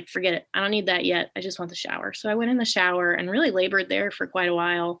so I was like, forget it. I don't need that yet. I just want the shower. So I went in the shower and really labored there for quite a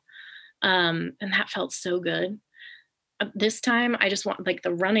while. And that felt so good. This time I just want like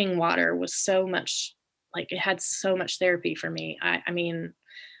the running water was so much like it had so much therapy for me. I mean,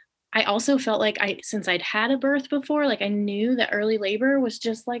 I also felt like since I'd had a birth before, like I knew that early labor was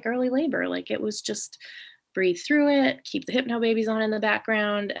just like early labor. Like it was just breathe through it, keep the Hypnobabies on in the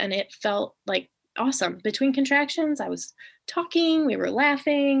background. And it felt like awesome. Between contractions, I was talking, we were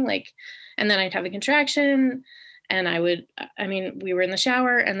laughing, and then I'd have a contraction and we were in the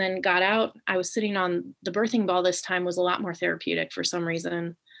shower and then got out. I was sitting on the birthing ball this time was a lot more therapeutic for some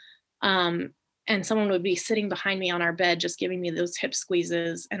reason. And someone would be sitting behind me on our bed, just giving me those hip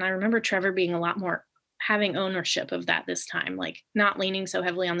squeezes. And I remember Trevor being a lot more having ownership of that this time, like not leaning so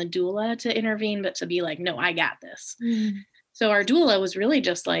heavily on the doula to intervene, but to be like, no, I got this. Mm. So our doula was really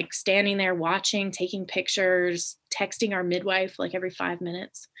just like standing there watching, taking pictures, texting our midwife like every 5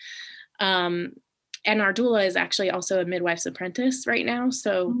 minutes. And our doula is actually also a midwife's apprentice right now.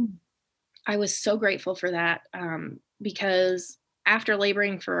 So I was so grateful for that because after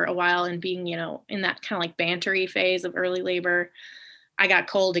laboring for a while and being, in that kind of like bantery phase of early labor, I got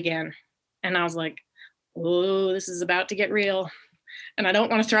cold again. And I was like, oh, this is about to get real. And I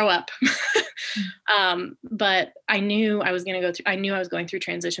don't want to throw up. But I knew I was going through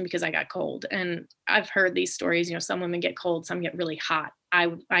transition because I got cold. And I've heard these stories, some women get cold, some get really hot.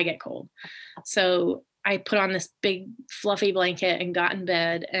 I get cold. So I put on this big fluffy blanket and got in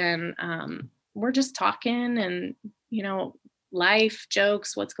bed, and we're just talking and, life,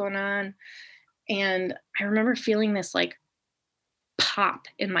 jokes, what's going on. And I remember feeling this like pop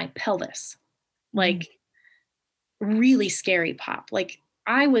in my pelvis, like really scary pop. Like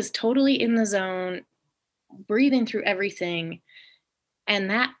I was totally in the zone, breathing through everything. And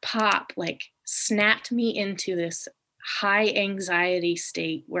that pop like snapped me into this high anxiety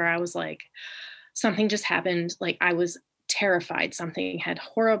state where I was like, something just happened. Like I was terrified. Something had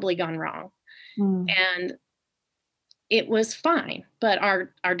horribly gone wrong. And it was fine, but our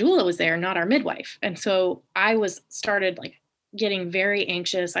doula was there, not our midwife. And so I started like getting very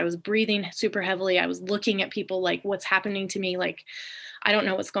anxious. I was breathing super heavily. I was looking at people like, what's happening to me? Like, I don't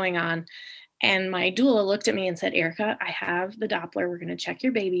know what's going on. And my doula looked at me and said, Erica, I have the Doppler. We're going to check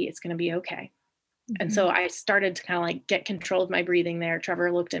your baby. It's going to be okay. And so I started to kind of like get control of my breathing there.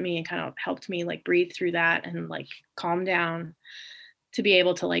 Trevor looked at me and kind of helped me like breathe through that and like calm down to be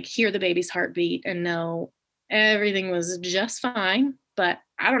able to like hear the baby's heartbeat and know everything was just fine. But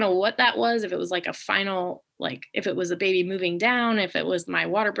I don't know what that was. If it was like a final, like if it was the baby moving down, if it was my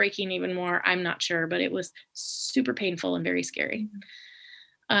water breaking even more, I'm not sure, but it was super painful and very scary.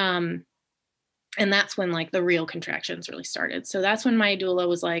 And that's when like the real contractions really started. So that's when my doula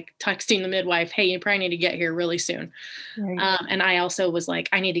was like texting the midwife, hey, you probably need to get here really soon. Right. And I also was like,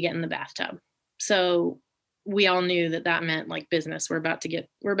 I need to get in the bathtub. So we all knew that meant like business. We're about to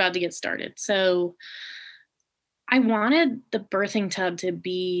get started. So I wanted the birthing tub to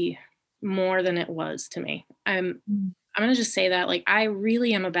be more than it was to me. I'm going to just say that, like, I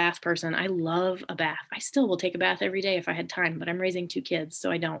really am a bath person. I love a bath. I still will take a bath every day if I had time, but I'm raising 2 kids,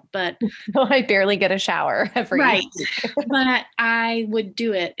 so I don't. But I barely get a shower every right. But I would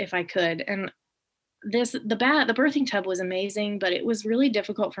do it if I could. And the birthing tub was amazing, but it was really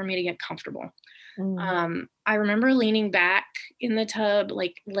difficult for me to get comfortable. I remember leaning back in the tub,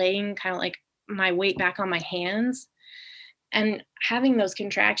 like laying kind of like my weight back on my hands and having those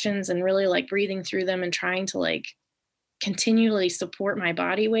contractions and really like breathing through them and trying to like continually support my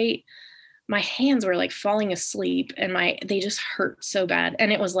body weight. My hands were like falling asleep and they just hurt so bad.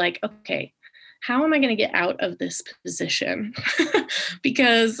 And it was like, okay, how am I going to get out of this position?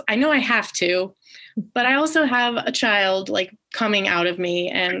 Because I know I have to, but I also have a child like coming out of me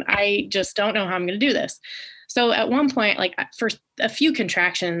and I just don't know how I'm going to do this. So at one point, like for a few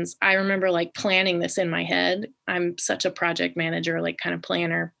contractions, I remember like planning this in my head. I'm such a project manager, like kind of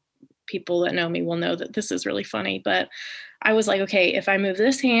planner. People that know me will know that this is really funny, but I was like, okay, if I move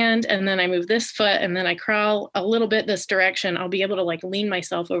this hand and then I move this foot and then I crawl a little bit this direction, I'll be able to like lean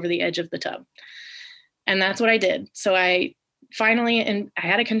myself over the edge of the tub. And that's what I did. So I finally, and I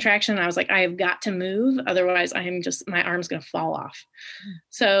had a contraction and I was like, I have got to move. Otherwise my arm's going to fall off.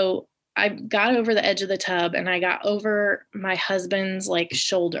 So I got over the edge of the tub and I got over my husband's like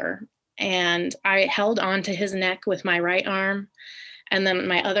shoulder and I held on to his neck with my right arm. And then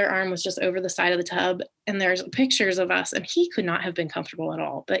my other arm was just over the side of the tub. And there's pictures of us and he could not have been comfortable at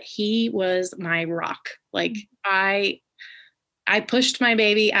all, but he was my rock. Like I pushed my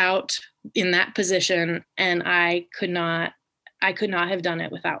baby out in that position and I could not have done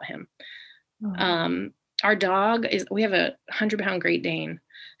it without him. Our dog we have a 100-pound Great Dane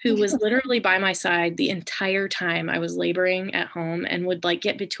who was literally by my side the entire time I was laboring at home and would like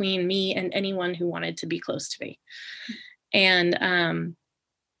get between me and anyone who wanted to be close to me. And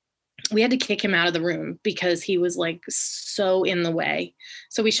we had to kick him out of the room because he was like so in the way.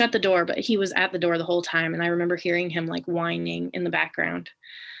 So we shut the door, but he was at the door the whole time. And I remember hearing him like whining in the background.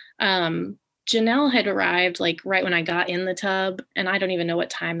 Janelle had arrived like right when I got in the tub. And I don't even know what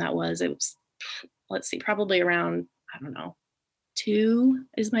time that was. It was, let's see, probably around, I don't know, 2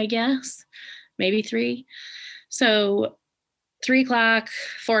 is my guess, maybe 3. So 3 o'clock,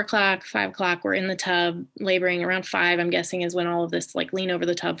 4 o'clock, 5 o'clock, we're in the tub laboring. Around 5, I'm guessing, is when all of this like lean over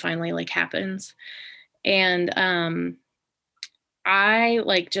the tub finally like happens. And I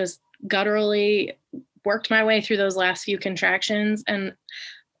like just gutturally worked my way through those last few contractions. And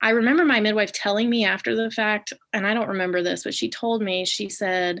I remember my midwife telling me after the fact, and I don't remember this, but she told me, she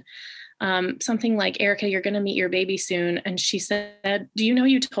said something like, Erica, you're going to meet your baby soon. And she said, do you know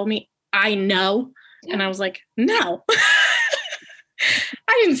you told me I know? Yeah. And I was like, no.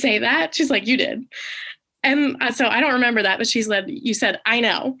 I didn't say that. She's like, you did. And so I don't remember that, but she said, you said, I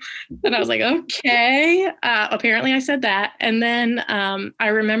know. And I was like, okay. Apparently I said that. And then I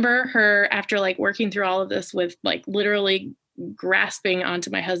remember her after like working through all of this with like literally grasping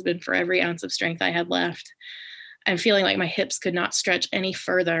onto my husband for every ounce of strength I had left and feeling like my hips could not stretch any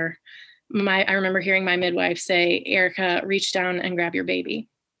further. I remember hearing my midwife say, Erica, reach down and grab your baby.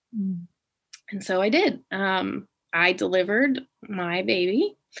 Mm. And so I did. I delivered my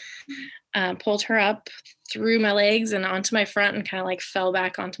baby, pulled her up through my legs and onto my front and kind of like fell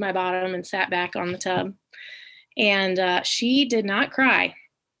back onto my bottom and sat back on the tub. And she did not cry,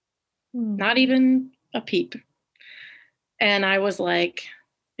 not even a peep. And I was like,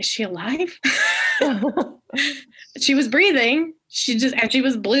 is she alive? She was breathing. And she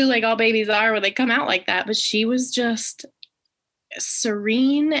was blue like all babies are when they come out like that. But she was just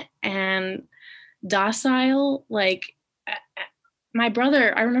serene and docile. Like my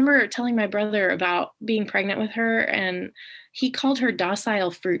brother, I remember telling my brother about being pregnant with her, and he called her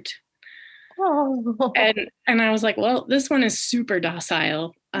docile fruit. Oh. And I was like, well, this one is super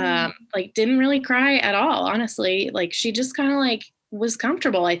docile. Like didn't really cry at all, honestly. Like she just kind of like was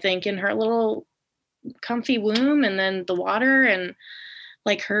comfortable, I think, in her little comfy womb, and then the water, and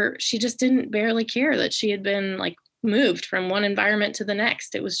like she just didn't barely care that she had been like moved from one environment to the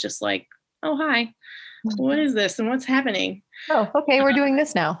next. It was just like, oh, hi, what is this and what's happening? Oh, okay, we're doing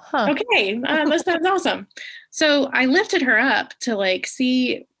this now. Huh. Okay, that sounds awesome. So I lifted her up to like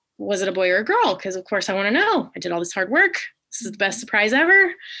see, was it a boy or a girl? Because of course I want to know. I did all this hard work. This is the best surprise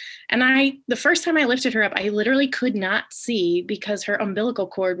ever. And the first time I lifted her up, I literally could not see because her umbilical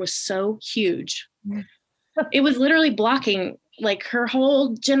cord was so huge. It was literally blocking like her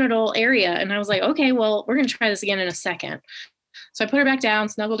whole genital area. And I was like, okay, well, we're going to try this again in a second. So I put her back down,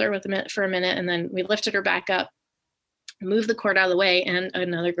 snuggled her for a minute, and then we lifted her back up, moved the cord out of the way, and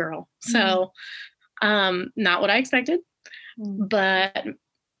another girl. So not what I expected, but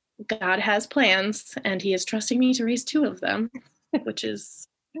God has plans, and he is trusting me to raise 2 of them, which is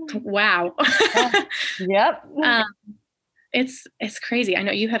wow. Yep. It's crazy. I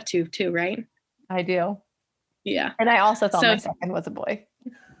know you have 2 too, right? I do. Yeah. And I also thought my second was a boy.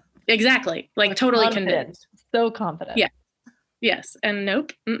 Exactly. Like totally convinced. So confident. Yeah. Yes. And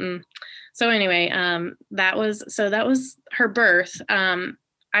nope. Mm-mm. So anyway, that was her birth.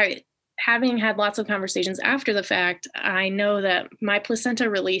 Having had lots of conversations after the fact, I know that my placenta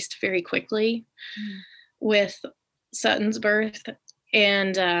released very quickly with Sutton's birth.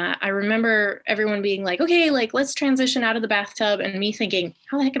 And I remember everyone being like, okay, like let's transition out of the bathtub, and me thinking,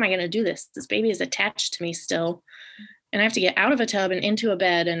 how the heck am I going to do this? This baby is attached to me still. And I have to get out of a tub and into a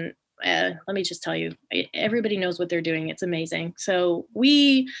bed. And let me just tell you, everybody knows what they're doing. It's amazing. So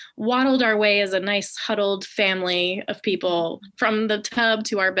we waddled our way as a nice huddled family of people from the tub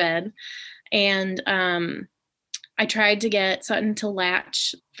to our bed. And I tried to get Sutton to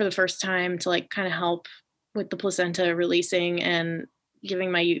latch for the first time to like kind of help with the placenta releasing and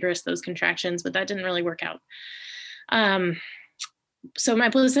giving my uterus those contractions, but that didn't really work out. So my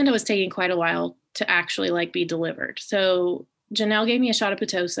placenta was taking quite a while to actually like be delivered. So Janelle gave me a shot of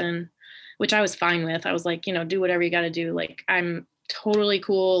Pitocin, which I was fine with. I was like, do whatever you got to do. Like, I'm totally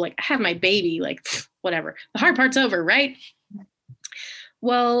cool. Like I have my baby, like whatever. The hard part's over, right?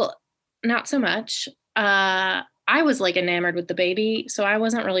 Well, not so much. I was like enamored with the baby. So I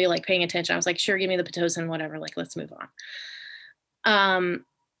wasn't really like paying attention. I was like, sure, give me the Pitocin, whatever. Like, let's move on.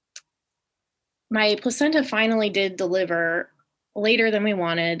 My placenta finally did deliver later than we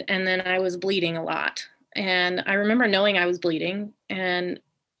wanted. And then I was bleeding a lot. And I remember knowing I was bleeding. And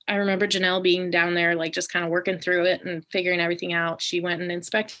I remember Janelle being down there, like just kind of working through it and figuring everything out. She went and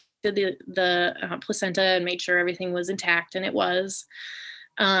inspected the placenta and made sure everything was intact. And it was.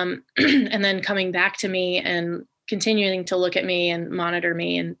 And then coming back to me and continuing to look at me and monitor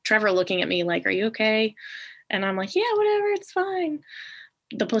me, and Trevor looking at me like, are you okay? And I'm like, yeah, whatever, it's fine.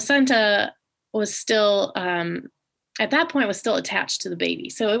 The placenta was still, at that point was still attached to the baby.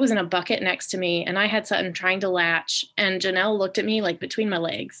 So it was in a bucket next to me, and I had Sutton trying to latch, and Janelle looked at me like between my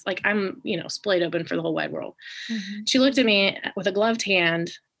legs, like I'm, splayed open for the whole wide world. Mm-hmm. She looked at me with a gloved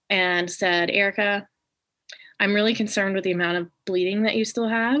hand and said, Erica, I'm really concerned with the amount of bleeding that you still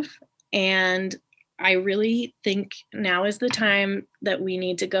have. And I really think now is the time that we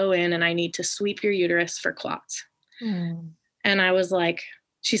need to go in and I need to sweep your uterus for clots. Mm. And I was like,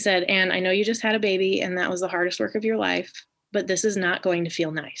 she said, Anne, I know you just had a baby and that was the hardest work of your life, but this is not going to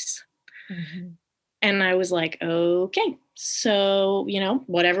feel nice. Mm-hmm. And I was like, okay, so,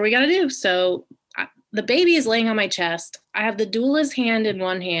 whatever we got to do. So the baby is laying on my chest. I have the doula's hand in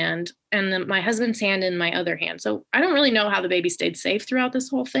one hand and my husband's hand in my other hand. So I don't really know how the baby stayed safe throughout this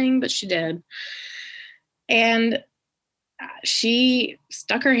whole thing, but she did. And she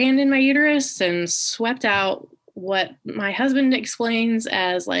stuck her hand in my uterus and swept out what my husband explains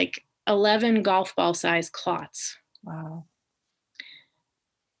as like 11 golf ball size clots. Wow.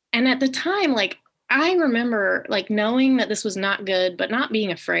 And at the time, like, I remember like knowing that this was not good, but not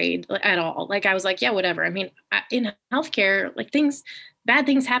being afraid at all. Like I was like, yeah, whatever. I mean, in healthcare, like bad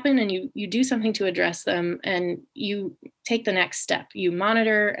things happen and you do something to address them and you take the next step. You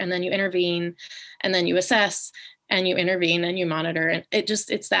monitor and then you intervene and then you assess and you intervene and you monitor. And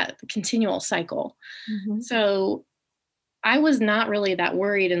it's that continual cycle. Mm-hmm. So I was not really that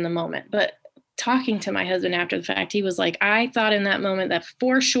worried in the moment, but talking to my husband after the fact, he was like, I thought in that moment that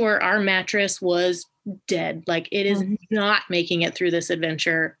for sure our mattress was dead. Like it is not making it through this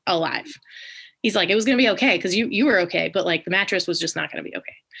adventure alive. He's like, it was going to be okay because you were okay, but like the mattress was just not going to be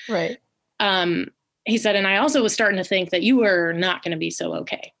okay. Right. He said, and I also was starting to think that you were not going to be so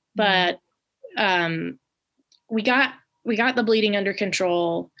okay. But we got the bleeding under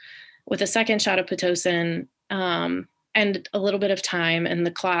control with a second shot of Pitocin. And a little bit of time, and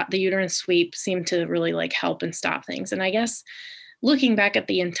the uterine sweep seemed to really like help and stop things. And I guess looking back at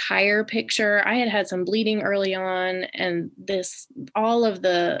the entire picture, I had some bleeding early on, and all of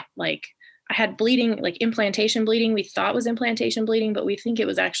the like, I had bleeding, like implantation bleeding. We thought was implantation bleeding, but we think it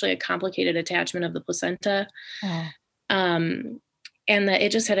was actually a complicated attachment of the placenta. Oh. And that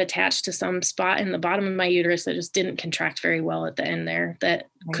it just had attached to some spot in the bottom of my uterus that just didn't contract very well at the end there, that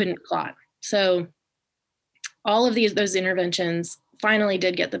couldn't clot. So all of those interventions finally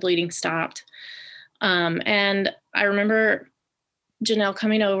did get the bleeding stopped. And I remember Janelle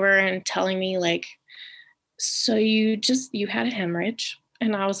coming over and telling me like, so you had a hemorrhage.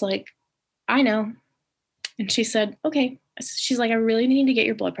 And I was like, I know. And she said, okay. She's like, I really need to get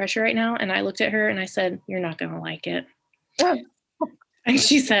your blood pressure right now. And I looked at her and I said, you're not going to like it. And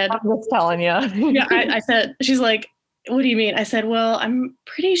she said, I'm just telling you. Yeah, I said, she's like, what do you mean? I said, well, I'm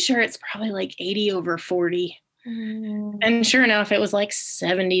pretty sure it's probably like 80/40. And sure enough, it was like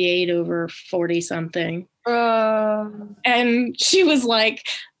 78/40 something. And she was like,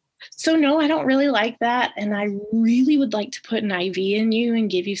 so no, I don't really like that. And I really would like to put an IV in you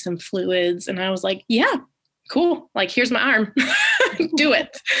and give you some fluids. And I was like, yeah, cool. Like, here's my arm. Do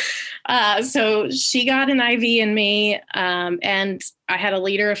it. So she got an IV in me. And I had a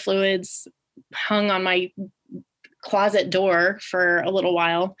liter of fluids hung on my closet door for a little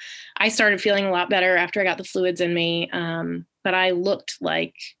while. I started feeling a lot better after I got the fluids in me. But I looked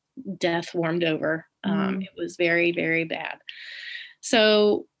like death warmed over. It was very, very bad.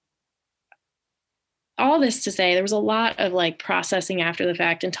 So all this to say, there was a lot of like processing after the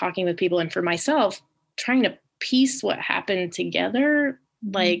fact and talking with people. And for myself, trying to piece what happened together.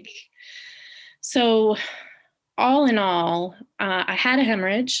 Like, so all in all, I had a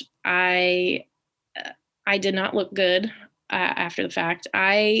hemorrhage. I did not look good after the fact.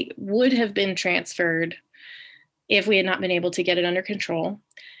 I would have been transferred if we had not been able to get it under control.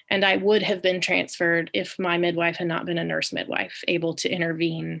 And I would have been transferred if my midwife had not been a nurse midwife, able to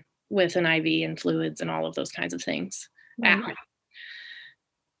intervene with an IV and fluids and all of those kinds of things.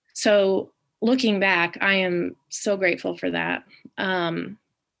 So looking back, I am so grateful for that.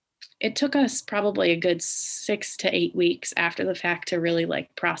 It took us probably a good 6 to 8 weeks after the fact to really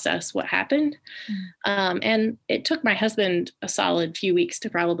like process what happened. And it took my husband a solid few weeks to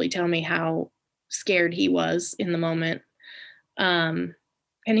probably tell me how scared he was in the moment.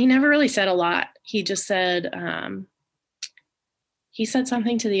 And he never really said a lot. He just said, he said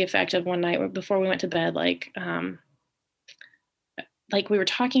something to the effect of one night before we went to bed, like we were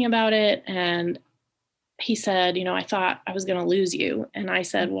talking about it, and he said, I thought I was going to lose you. And I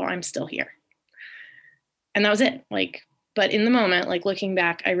said, well, I'm still here. And that was it. Like, but in the moment, like looking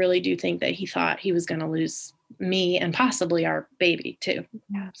back, I really do think that he thought he was going to lose me and possibly our baby too.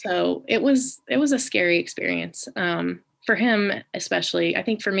 Yeah. So it was a scary experience. For him, especially. I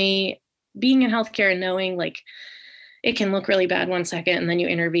think for me, being in healthcare and knowing like it can look really bad one second and then you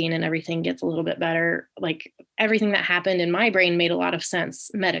intervene and everything gets a little bit better. Like everything that happened in my brain made a lot of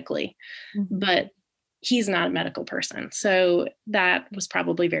sense medically, but he's not a medical person. So that was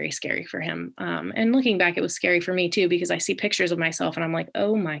probably very scary for him. And looking back, it was scary for me too, because I see pictures of myself and I'm like,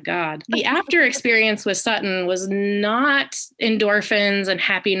 oh my God. The after experience with Sutton was not endorphins and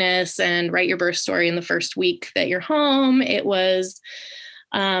happiness and write your birth story in the first week that you're home. It was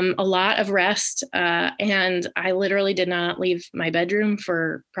a lot of rest. And I literally did not leave my bedroom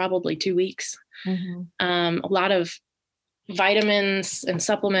for probably 2 weeks. A lot of vitamins and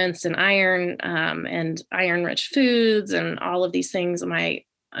supplements and iron rich foods and all of these things. My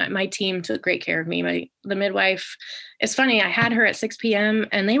team took great care of me. The midwife, it's funny, I had her at 6 p.m.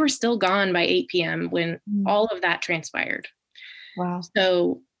 and they were still gone by 8 p.m. when all of that transpired. Wow.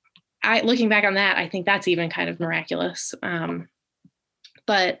 So looking back on that, I think that's even kind of miraculous.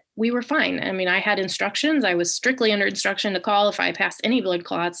 but we were fine. I mean, I had instructions. I was strictly under instruction to call if I passed any blood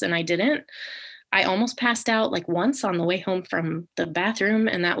clots, and I didn't. I almost passed out like once on the way home from the bathroom.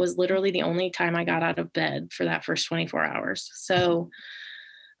 And that was literally the only time I got out of bed for that first 24 hours. So,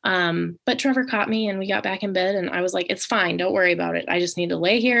 but Trevor caught me and we got back in bed, and I was like, it's fine. Don't worry about it. I just need to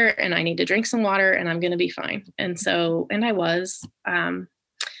lay here and I need to drink some water and I'm going to be fine. And so, and I was,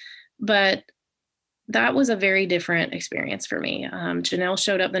 but that was a very different experience for me. Janelle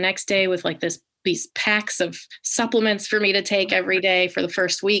showed up the next day with like these packs of supplements for me to take every day for the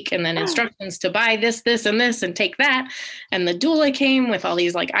first week, and then instructions to buy this, and this, and take that. And the doula came with all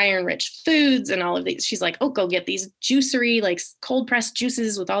these like iron rich foods and all of these. She's like, oh, go get these juicery, like cold pressed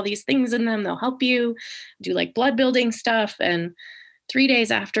juices with all these things in them. They'll help you do like blood building stuff. And 3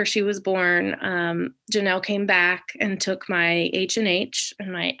 days after she was born, Janelle came back and took my H&H,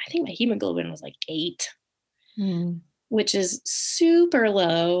 and I think my hemoglobin was like 8, which is super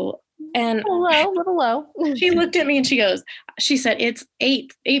low. And a little low. She looked at me and she said, it's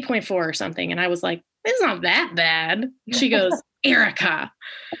 8.4 or something. And I was like, it's not that bad. She goes, Erica.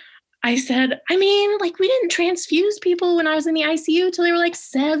 I said, I mean, like, we didn't transfuse people when I was in the ICU till they were like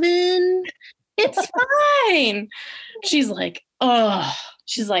 7. It's fine. She's like, oh,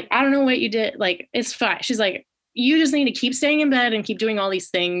 she's like, I don't know what you did. Like, it's fine. She's like, you just need to keep staying in bed and keep doing all these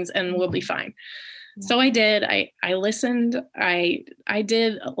things and we'll be fine. So I did. I listened. I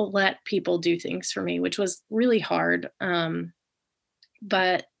did let people do things for me, which was really hard.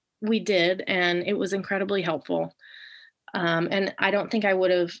 But we did, and it was incredibly helpful. And I don't think I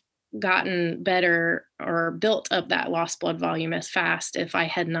would have gotten better or built up that lost blood volume as fast if I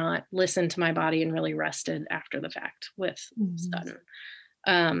had not listened to my body and really rested after the fact with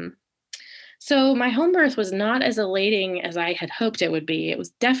Sutton. So my home birth was not as elating as I had hoped it would be. It was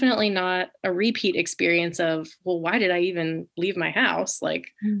definitely not a repeat experience of, well, why did I even leave my house?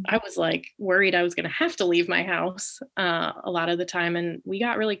 Like, I was like worried I was going to have to leave my house a lot of the time. And we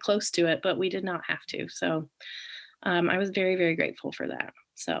got really close to it, but we did not have to. So I was very, very grateful for that.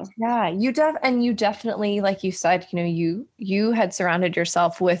 So, yeah, you definitely, like you said, you had surrounded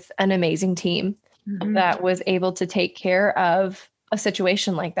yourself with an amazing team that was able to take care of a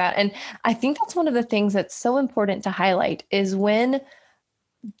situation like that. And I think that's one of the things that's so important to highlight is when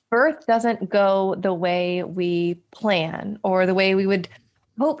birth doesn't go the way we plan or the way we would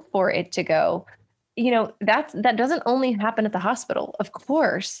hope for it to go. That doesn't only happen at the hospital. Of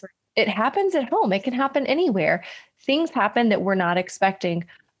course, it happens at home. It can happen anywhere. Things happen that we're not expecting,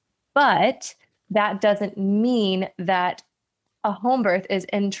 but that doesn't mean that a home birth is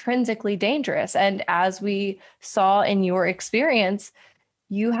intrinsically dangerous. And as we saw in your experience,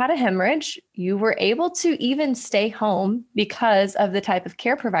 you had a hemorrhage. You were able to even stay home because of the type of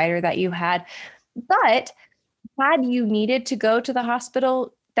care provider that you had. But had you needed to go to the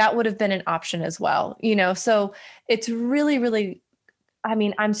hospital, that would have been an option as well. So it's really, really, I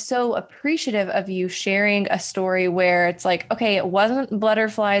mean, I'm so appreciative of you sharing a story where it's like, okay, it wasn't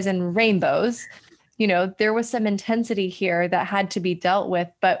butterflies and rainbows. There was some intensity here that had to be dealt with,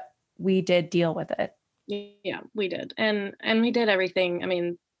 but we did deal with it. Yeah, we did. And we did everything. I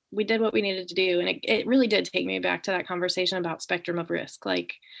mean, we did what we needed to do. And it really did take me back to that conversation about spectrum of risk.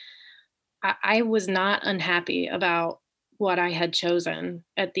 Like, I was not unhappy about what I had chosen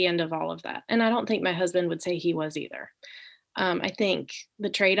at the end of all of that. And I don't think my husband would say he was either. I think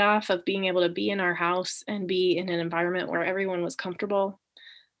the trade-off of being able to be in our house and be in an environment where everyone was comfortable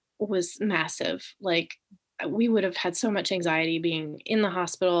was massive. Like, we would have had so much anxiety being in the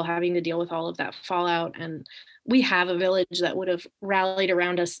hospital, having to deal with all of that fallout. And we have a village that would have rallied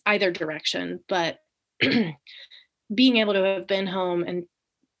around us either direction, but being able to have been home and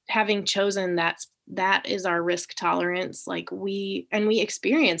having chosen that is our risk tolerance. Like, we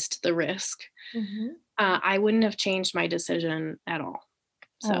experienced the risk. I wouldn't have changed my decision at all.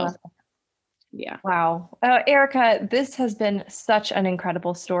 So yeah. Wow. Erica, this has been such an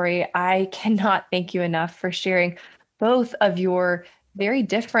incredible story. I cannot thank you enough for sharing both of your very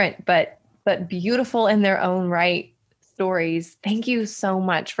different, but beautiful in their own right stories. Thank you so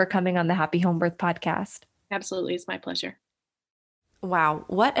much for coming on the Happy Home Birth podcast. Absolutely. It's my pleasure. Wow.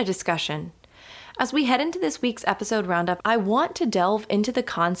 What a discussion. As we head into this week's episode roundup, I want to delve into the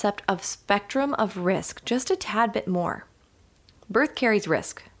concept of spectrum of risk just a tad bit more. Birth carries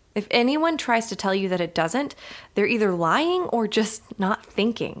risk. If anyone tries to tell you that it doesn't, they're either lying or just not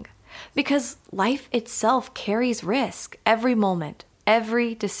thinking. Because life itself carries risk every moment,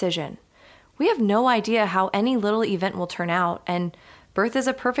 every decision. We have no idea how any little event will turn out, and birth is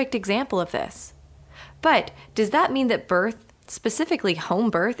a perfect example of this. But does that mean that birth, specifically home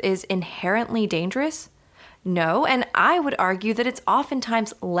birth, is inherently dangerous? No, and I would argue that it's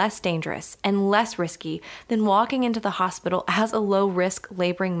oftentimes less dangerous and less risky than walking into the hospital as a low-risk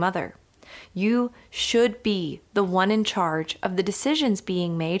laboring mother. You should be the one in charge of the decisions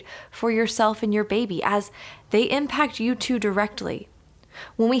being made for yourself and your baby, as they impact you too directly.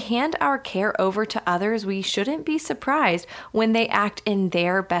 When we hand our care over to others, we shouldn't be surprised when they act in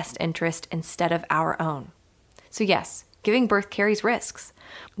their best interest instead of our own. So yes, giving birth carries risks.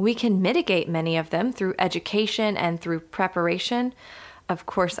 We can mitigate many of them through education and through preparation. Of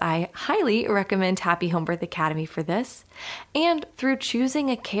course, I highly recommend Happy Home Birth Academy for this, and through choosing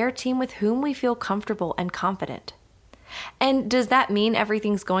a care team with whom we feel comfortable and confident. And does that mean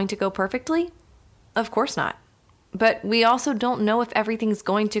everything's going to go perfectly? Of course not. But we also don't know if everything's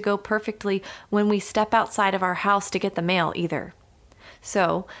going to go perfectly when we step outside of our house to get the mail either.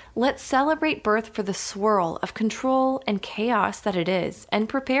 So let's celebrate birth for the swirl of control and chaos that it is, and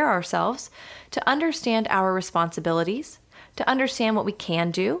prepare ourselves to understand our responsibilities, to understand what we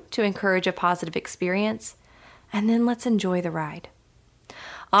can do to encourage a positive experience, and then let's enjoy the ride.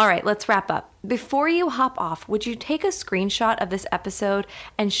 All right, let's wrap up. Before you hop off, would you take a screenshot of this episode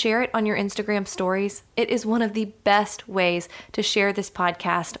and share it on your Instagram stories? It is one of the best ways to share this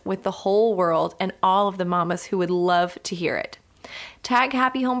podcast with the whole world and all of the mamas who would love to hear it. Tag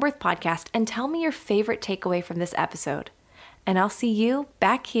Happy Home Birth Podcast and tell me your favorite takeaway from this episode. And I'll see you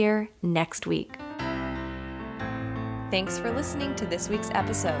back here next week. Thanks for listening to this week's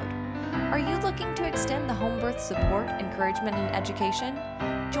episode. Are you looking to extend the home birth support, encouragement, and education?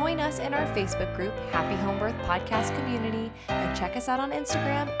 Join us in our Facebook group, Happy Home Birth Podcast Community, and check us out on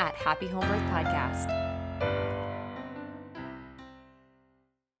Instagram at Happy Home Birth Podcast.